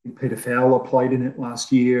 I think Peter Fowler played in it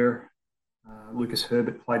last year. Lucas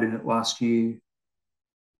Herbert played in it last year.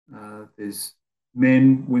 There's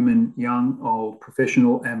men, women, young, old,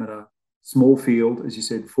 professional, amateur, small field, as you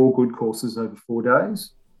said, 4 good courses over 4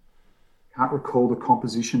 days. Can't recall the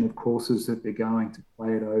composition of courses that they're going to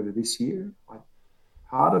play it over this year.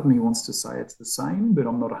 Part of me wants to say it's the same, but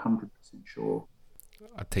I'm not 100% sure.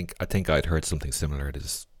 I think I'd heard something similar. It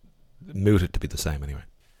is mooted to be the same anyway.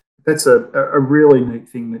 That's a really neat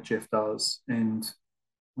thing that Jeff does, and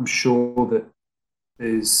I'm sure that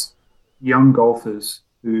there's young golfers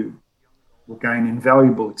who will gain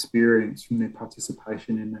invaluable experience from their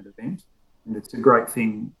participation in that event. And it's a great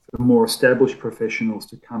thing for more established professionals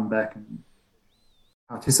to come back and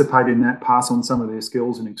participate in that, pass on some of their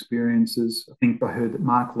skills and experiences. I think I heard that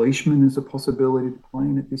Mark Leishman is a possibility to play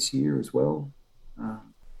in it this year as well.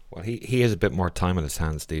 Well, he has a bit more time on his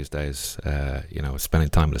hands these days, spending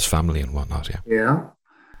time with his family and whatnot, Yeah.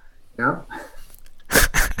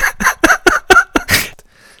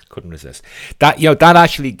 Couldn't resist. That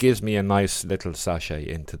actually gives me a nice little sachet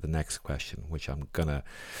into the next question, which I'm going to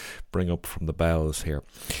bring up from the bells here.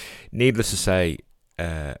 Needless to say,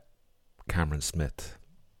 Cameron Smith,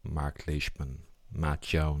 Mark Leishman, Matt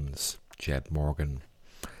Jones, Jed Morgan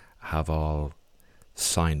have all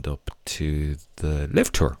signed up to the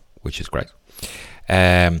LIV Tour, which is great.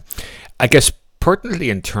 I guess pertinently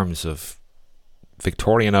in terms of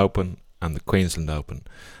Victorian Open and the Queensland Open,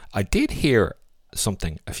 I did hear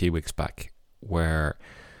something a few weeks back where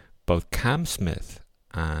both Cam Smith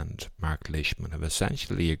and Mark Leishman have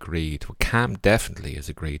essentially agreed, well, Cam definitely has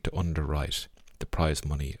agreed to underwrite the prize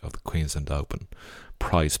money of the Queensland Open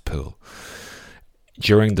prize pool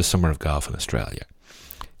during the summer of golf in Australia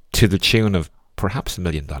to the tune of perhaps $1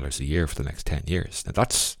 million a year for the next 10 years. Now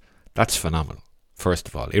that's phenomenal, first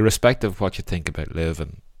of all, irrespective of what you think about LIV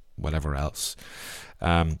and whatever else.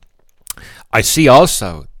 I see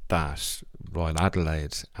also that Royal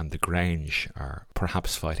Adelaide and the Grange are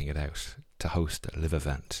perhaps fighting it out to host a LIV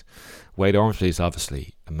event. Wade Ormsby is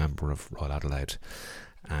obviously a member of Royal Adelaide,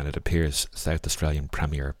 and it appears South Australian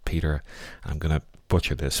Premier Peter, I'm going to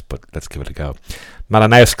butcher this, but let's give it a go,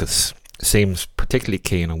 Malinauskas seems particularly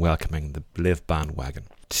keen on welcoming the LIV bandwagon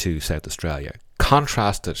to South Australia,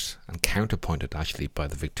 contrasted and counterpointed actually by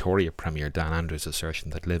the Victoria Premier Dan Andrews' assertion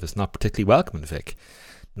that LIV is not particularly welcome in Vic.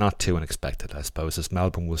 Not too unexpected, I suppose, as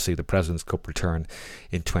Melbourne will see the President's Cup return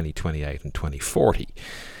in 2028 and 2040.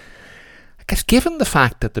 I guess given the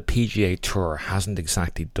fact that the PGA Tour hasn't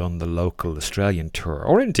exactly done the local Australian Tour,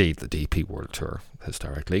 or indeed the DP World Tour,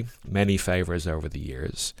 historically, many favours over the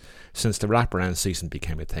years, since the wraparound season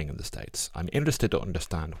became a thing in the States, I'm interested to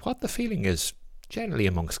understand what the feeling is generally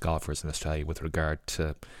amongst golfers in Australia with regard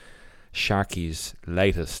to Sharky's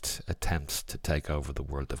latest attempts to take over the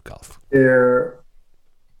world of golf. There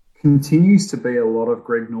continues to be a lot of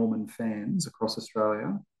Greg Norman fans across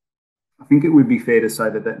Australia. I think it would be fair to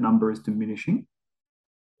say that that number is diminishing,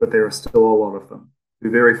 but there are still a lot of them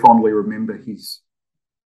who very fondly remember his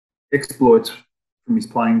exploits from his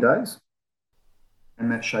playing days,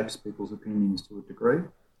 and that shapes people's opinions to a degree.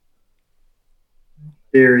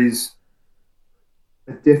 There is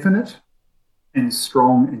a definite and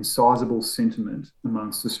strong and sizable sentiment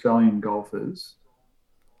amongst Australian golfers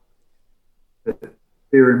that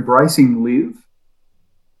they're embracing LIV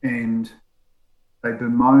and they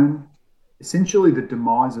bemoan essentially the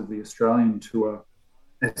demise of the Australian tour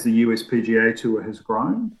as the US PGA Tour has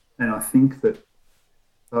grown. And I think that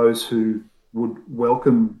those who would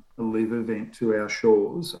welcome a LIV event to our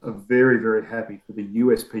shores are very, very happy for the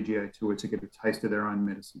US PGA Tour to get a taste of their own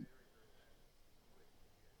medicine.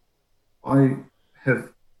 I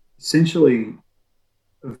have essentially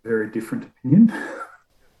a very different opinion.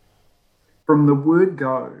 From the word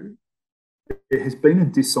go, there has been a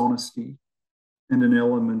dishonesty and an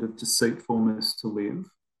element of deceitfulness to LIV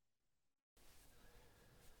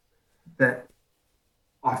that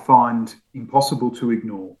I find impossible to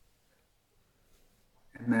ignore.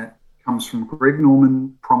 And that comes from Greg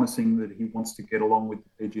Norman promising that he wants to get along with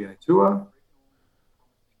the PGA Tour.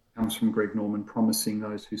 It comes from Greg Norman promising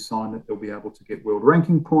those who sign it they'll be able to get world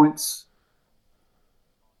ranking points.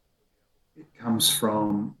 It comes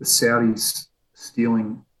from the Saudis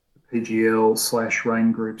stealing the PGL /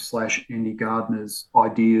 Rain Group / Andy Gardner's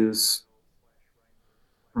ideas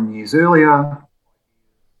from years earlier.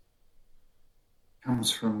 It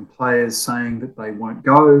comes from players saying that they won't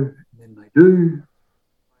go, and then they do.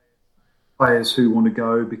 Players who want to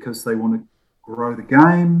go because they want to grow the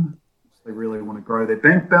game. They really want to grow their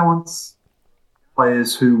bank balance.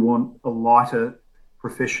 Players who want a lighter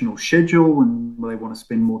professional schedule and they want to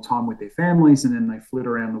spend more time with their families, and then they flit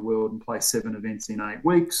around the world and play 7 events in 8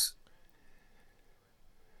 weeks.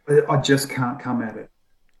 I just can't come at it.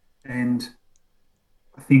 And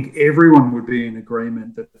I think everyone would be in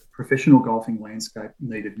agreement that the professional golfing landscape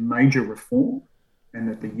needed major reform and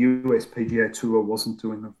that the US PGA Tour wasn't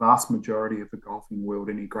doing the vast majority of the golfing world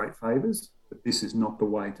any great favours, but this is not the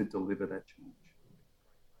way to deliver that change.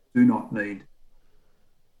 Do not need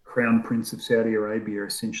Crown Prince of Saudi Arabia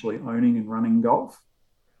essentially owning and running golf.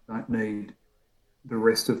 Don't need the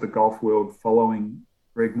rest of the golf world following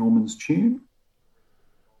Greg Norman's tune.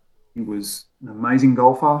 He was an amazing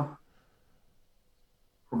golfer,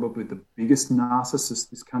 probably the biggest narcissist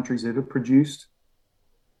this country's ever produced.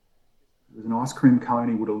 He was an ice cream cone.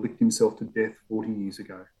 He would have licked himself to death 40 years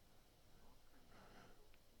ago.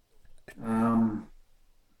 I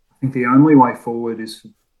think the only way forward is for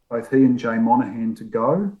both he and Jay Monahan to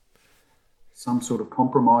go, some sort of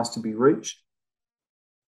compromise to be reached.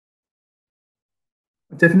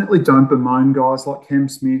 I definitely don't bemoan guys like Cam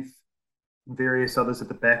Smith and various others at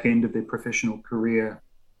the back end of their professional career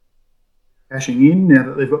cashing in now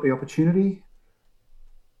that they've got the opportunity.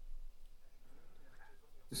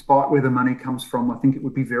 Despite where the money comes from, I think it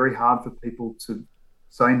would be very hard for people to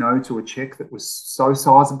say no to a cheque that was so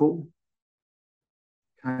sizable,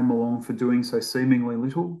 came along for doing so seemingly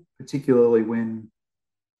little, particularly when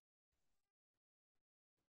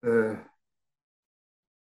the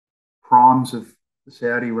crimes of the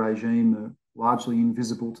Saudi regime are largely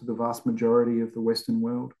invisible to the vast majority of the Western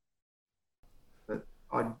world. But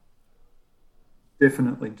I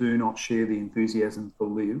definitely do not share the enthusiasm for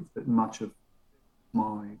live that much of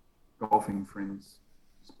my golfing friends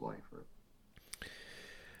display for it.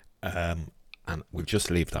 And we'll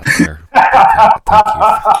just leave that there.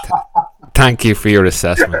 Thank you for your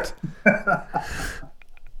assessment.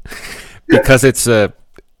 Because it's a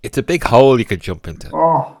big hole you could jump into.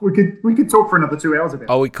 Oh, we could talk for another 2 hours about it.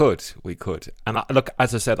 Oh, we could. And look,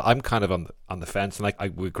 as I said, I'm kind of on the fence, and I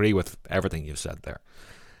would agree with everything you said there.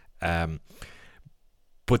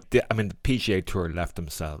 But the PGA Tour left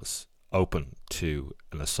themselves open to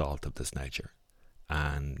an assault of this nature,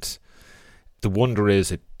 and the wonder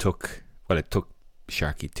is it took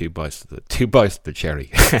Sharky two bites of the cherry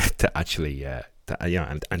to actually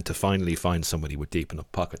and to finally find somebody with deep enough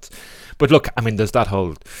pockets. But look, there's that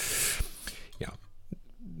whole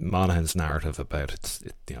Monaghan's narrative about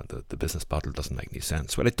the business model doesn't make any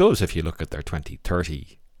sense. Well, it does if you look at their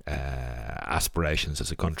 2030 aspirations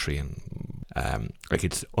as a country, and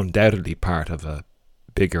it's undoubtedly part of a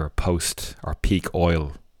bigger post or peak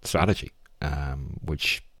oil strategy,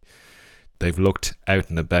 which they've looked out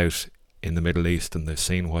and about in the Middle East, and they've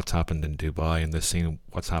seen what's happened in Dubai, and they've seen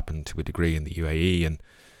what's happened to a degree in the UAE, and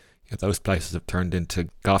those places have turned into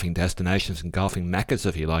golfing destinations and golfing meccas,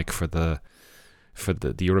 if you like, for the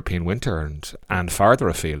European winter and farther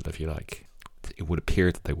afield, if you like. It would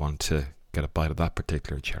appear that they want to get a bite of that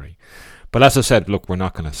particular cherry. But as I said, look, we're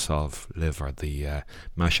not going to solve live or the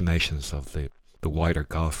machinations of the wider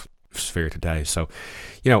golf sphere today. So,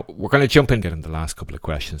 we're going to jump in the last couple of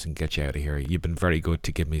questions and get you out of here. You've been very good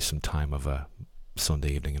to give me some time of a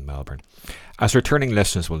Sunday evening in Melbourne. As returning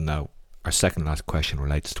listeners will know, our second last question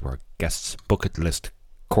relates to our guests' bucket list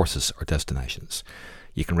courses or destinations.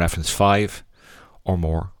 You can reference 5 or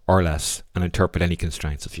more or less and interpret any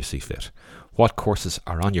constraints as you see fit. What courses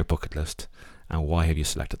are on your bucket list, and why have you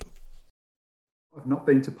selected them? I've not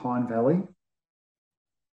been to Pine Valley.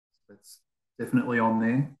 It's definitely on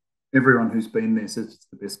there. Everyone who's been there says it's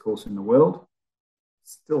the best course in the world.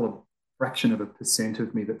 Still a fraction of a percent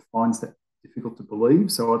of me that finds that difficult to believe,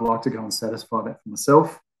 so I'd like to go and satisfy that for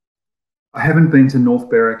myself. I haven't been to North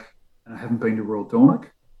Berwick, and I haven't been to Royal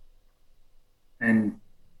Dornoch, and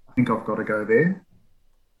I think I've got to go there.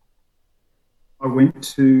 I went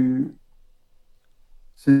to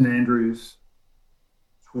St Andrews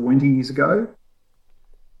 20 years ago,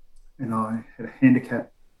 and I had a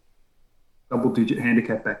double-digit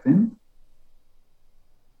handicap back then.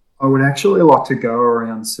 I would actually like to go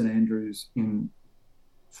around St Andrews in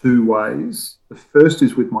 2 ways. The first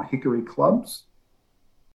is with my Hickory clubs,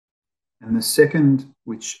 and the second,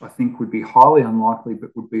 which I think would be highly unlikely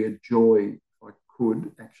but would be a joy if I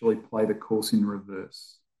could actually play the course in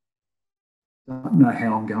reverse. Don't know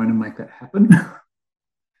how I'm going to make that happen.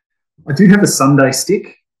 I do have a Sunday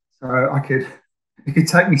stick, so it could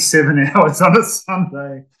take me 7 hours on a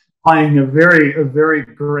Sunday playing a very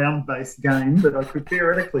ground-based game, but I could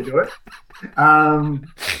theoretically do it.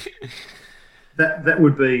 That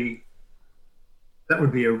would be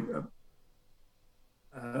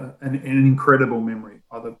an incredible memory.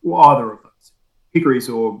 Either of those, Hickories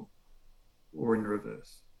or in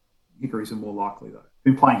reverse. Hickories are more likely though.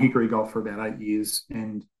 Been playing Hickory golf for about 8 years,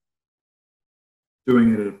 and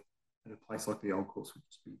doing it at a place like the Old Course would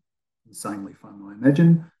just be insanely fun, I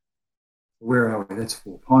imagine. Where are we? That's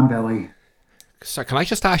 4. Pine Valley. So can I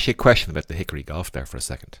just ask you a question about the Hickory golf there for a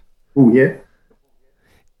second? Oh, yeah.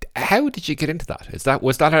 How did you get into that?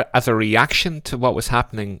 Was that as a reaction to what was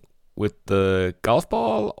happening with the golf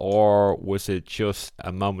ball, or was it just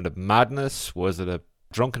a moment of madness? Was it a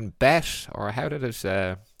drunken bet, or how did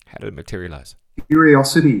it materialize?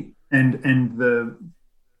 Curiosity, and the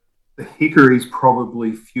Hickories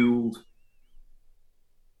probably fueled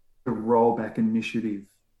the Rollback initiative,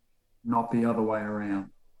 not the other way around.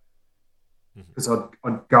 Because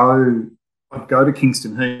I'd go to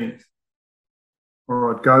Kingston Heath,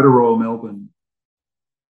 or I'd go to Royal Melbourne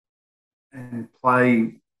and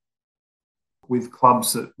play with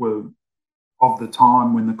clubs that were of the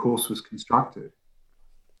time when the course was constructed,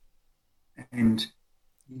 and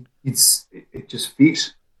it just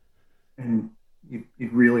fit, and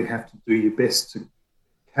you'd really have to do your best to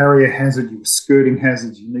carry a hazard. You were skirting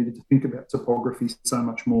hazards. You needed to think about topography so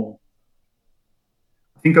much more.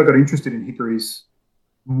 I think I got interested in Hickories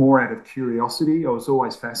more out of curiosity. I was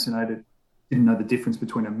always fascinated. Didn't know the difference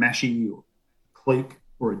between a mashie or a cleek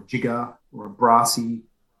or a jigger or a brassy.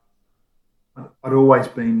 I'd always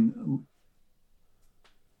been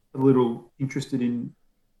a little interested in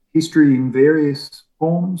history in various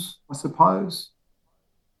forms, I suppose.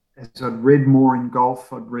 As I'd read more in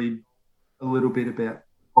golf, I'd read a little bit about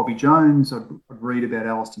Bobby Jones. I'd read about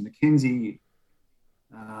Alistair McKenzie.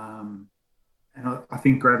 And I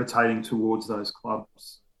think gravitating towards those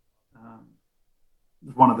clubs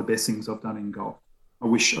is one of the best things I've done in golf. I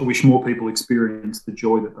wish more people experienced the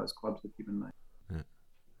joy that those clubs have given me. Yeah.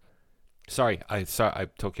 Sorry, I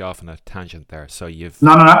took you off on a tangent there. So you've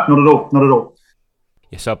no, not at all.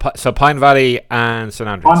 Yeah, so Pine Valley and St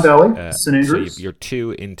Andrews. Pine Valley, St Andrews. So you're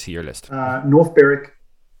 2 into your list. North Berwick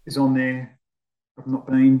is on there. I've not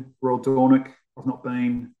been. Royal Dornoch, I've not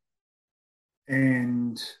been.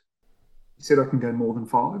 And he said I can go more than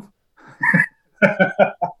 5.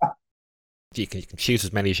 You can choose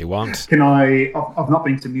as many as you want. I've not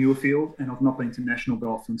been to Muirfield, and I've not been to National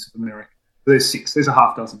Golf in South America. There's 6. There's a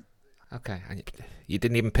half dozen. Okay, and you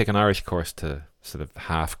didn't even pick an Irish course to sort of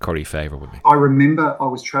half curry favour with me. I remember I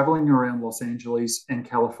was travelling around Los Angeles and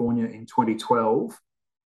California in 2012,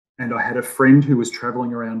 and I had a friend who was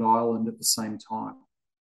travelling around Ireland at the same time.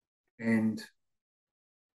 And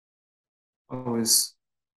I was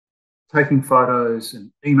taking photos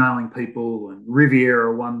and emailing people, and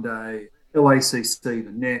Riviera one day, LACC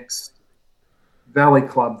the next, Valley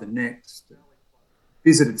Club the next.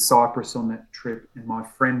 Visited Cyprus on that trip, and my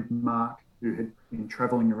friend Mark, who had been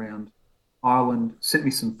travelling around Ireland, sent me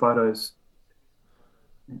some photos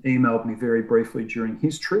and emailed me very briefly during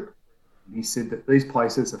his trip. And he said that these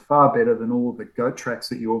places are far better than all of the goat tracks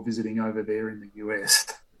that you're visiting over there in the US.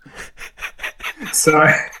 So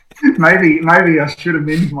maybe I should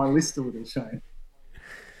amend my list a little, Shane.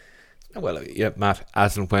 Well, yeah, Matt,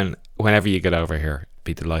 as and whenever you get over here,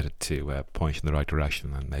 be delighted to point you in the right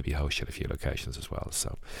direction and maybe host you at a few locations as well.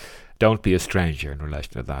 So don't be a stranger in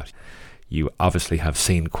relation to that. You obviously have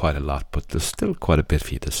seen quite a lot, but there's still quite a bit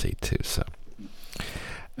for you to see too. So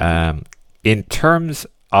in terms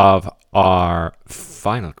of our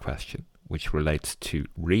final question, which relates to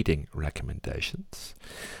reading recommendations,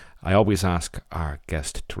 I always ask our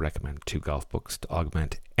guest to recommend 2 golf books to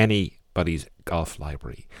augment anybody's golf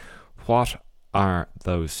library. What are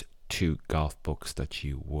those 2 golf books that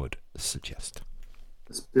you would suggest?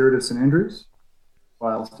 The Spirit of St Andrews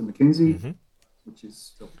by Alistair Mackenzie, which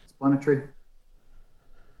is self-explanatory.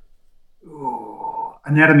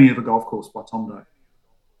 Anatomy of a Golf Course by Tom Doe.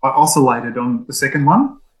 I oscillated on the second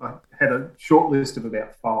one. I had a short list of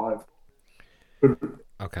about 5.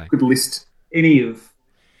 Could list any of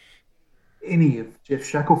Jeff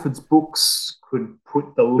Shackelford's books. Could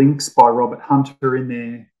put the links by Robert Hunter in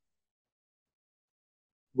there.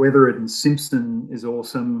 Weathered and Simpson is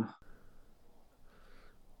awesome.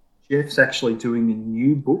 Jeff's actually doing a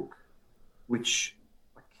new book, which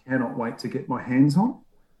I cannot wait to get my hands on.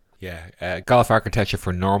 Yeah, Golf Architecture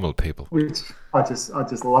for Normal People. Which I just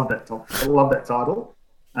love that topic. I love that title.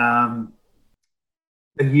 A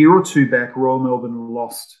year or 2 back, Royal Melbourne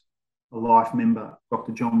lost a life member,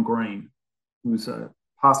 Dr. John Green, who was a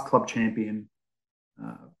past club champion,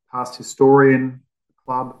 past historian of the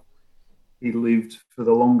club. He lived for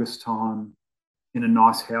the longest time in a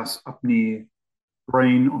nice house up near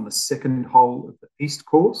Green on the 2nd hole of the East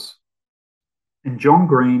Course. And John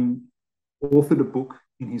Green authored a book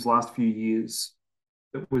in his last few years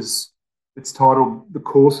it's titled The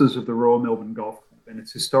Courses of the Royal Melbourne Golf Club. And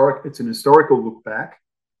it's an historical look back,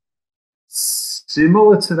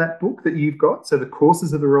 similar to that book that you've got. So The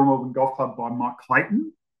Courses of the Royal Melbourne Golf Club by Mike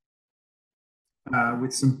Clayton,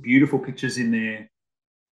 with some beautiful pictures in there.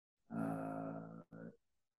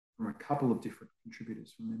 From a couple of different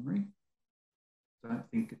contributors from memory. I don't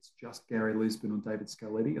think it's just Gary Lisbon or David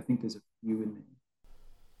Scarletti. I think there's a few in there.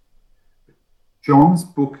 But John's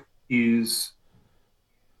book is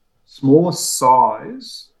smaller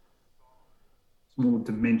size, smaller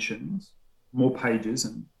dimensions, more pages,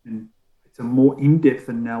 and it's a more in-depth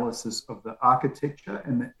analysis of the architecture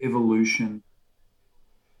and the evolution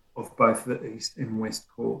of both the East and West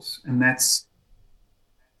course. And I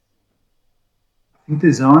think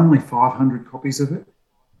there's only 500 copies of it,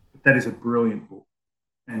 but that is a brilliant book.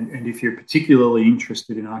 And if you're particularly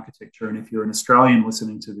interested in architecture, and if you're an Australian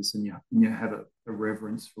listening to this and you have a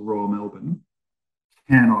reverence for Royal Melbourne,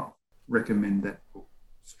 cannot recommend that book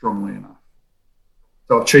strongly enough.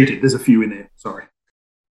 So I've cheated. There's a few in there. Sorry.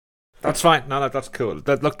 That's fine. No, that's cool.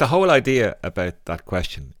 Look, the whole idea about that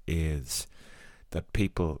question is that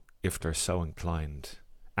people, if they're so inclined,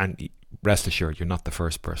 and rest assured, you're not the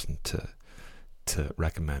first person to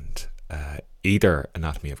recommend either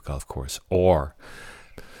Anatomy of a Golf Course or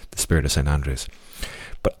The Spirit of St Andrews.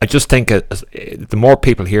 But I just think the more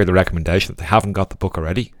people hear the recommendation, that they haven't got the book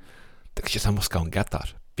already, they just almost go and get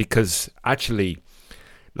that. Because actually,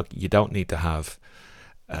 look, you don't need to have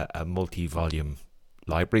a multi-volume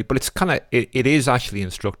library, but it is actually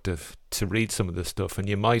instructive to read some of this stuff, and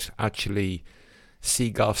you might actually see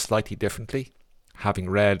golf slightly differently, having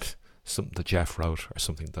read something that Jeff wrote or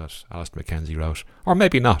something that Alistair Mackenzie wrote, or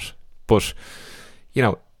maybe not. But, you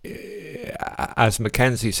know, as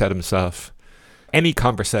Mackenzie said himself, any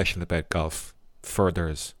conversation about golf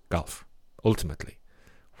furthers golf, ultimately.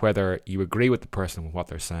 Whether you agree with the person with what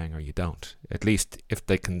they're saying or you don't. At least if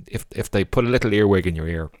they put a little earwig in your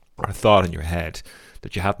ear or a thought in your head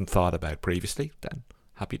that you hadn't thought about previously, then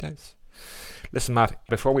happy days. Listen, Matt,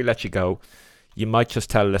 before we let you go, you might just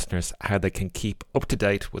tell listeners how they can keep up to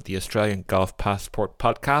date with the Australian Golf Passport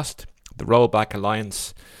podcast, the Rollback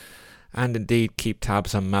Alliance, and indeed keep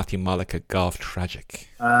tabs on Matthew Mollica Golf Tragic.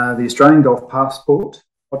 The Australian Golf Passport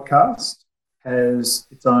podcast has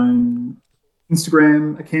its own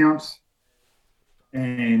Instagram account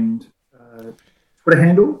and Twitter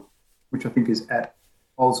handle, which I think is at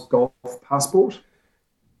Oz Golf Passport.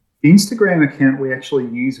 The Instagram account we actually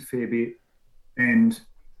use a fair bit, and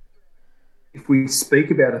if we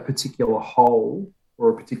speak about a particular hole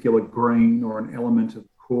or a particular green or an element of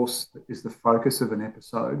course that is the focus of an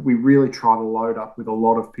episode, we really try to load up with a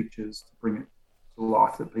lot of pictures to bring it to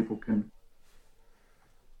life that people can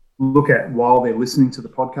look at while they're listening to the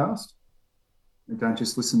podcast. And don't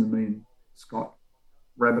just listen to me and Scott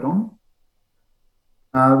rabbit on.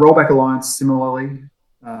 Rollback Alliance, similarly.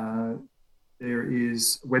 There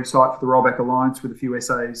is a website for the Rollback Alliance with a few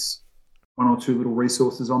essays, one or two little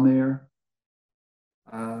resources on there.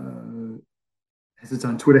 Has its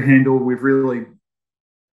own Twitter handle. We've really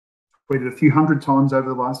tweeted a few hundred times over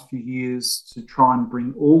the last few years to try and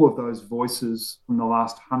bring all of those voices from the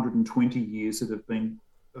last 120 years that have been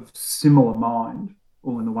of similar mind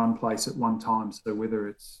all in the one place at one time. So whether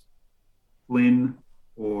it's Lynn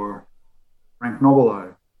or Frank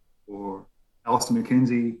Nobilo or Alistair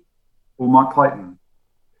Mackenzie or Mike Clayton,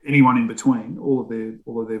 anyone in between, all of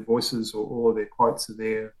their voices or all of their quotes are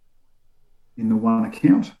there in the one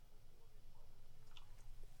account.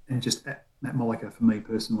 And just at Matt Mollica for me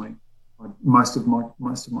personally. Most of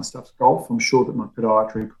my stuff's golf. I'm sure that my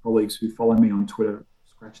podiatry colleagues who follow me on Twitter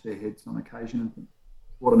scratch their heads on occasion and think,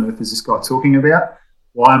 what on earth is this guy talking about?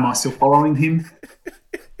 Why am I still following him?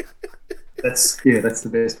 That's the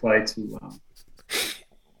best way to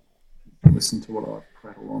listen to what I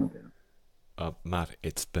prattle on about. Matt,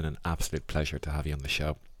 it's been an absolute pleasure to have you on the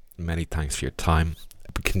show. Many thanks for your time.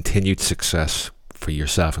 Continued success for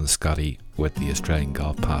yourself and Scotty with the Australian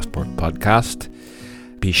Golf Passport podcast.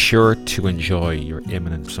 Be sure to enjoy your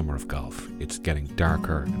imminent summer of golf. It's getting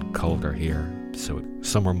darker and colder here, so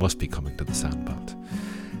summer must be coming to the sandpot.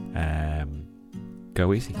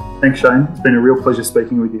 Go easy. Thanks, Shane. It's been a real pleasure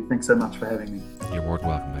speaking with you. Thanks so much for having me. You're more than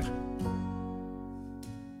welcome, mate.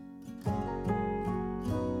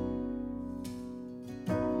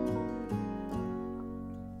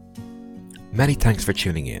 Many thanks for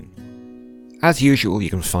tuning in. As usual, you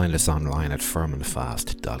can find us online at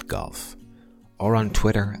firmandfast.golf or on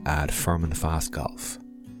Twitter at firmandfastgolf.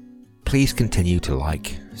 Please continue to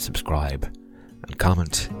like, subscribe and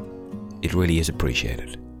comment. It really is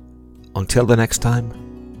appreciated. Until the next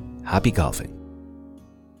time, happy golfing.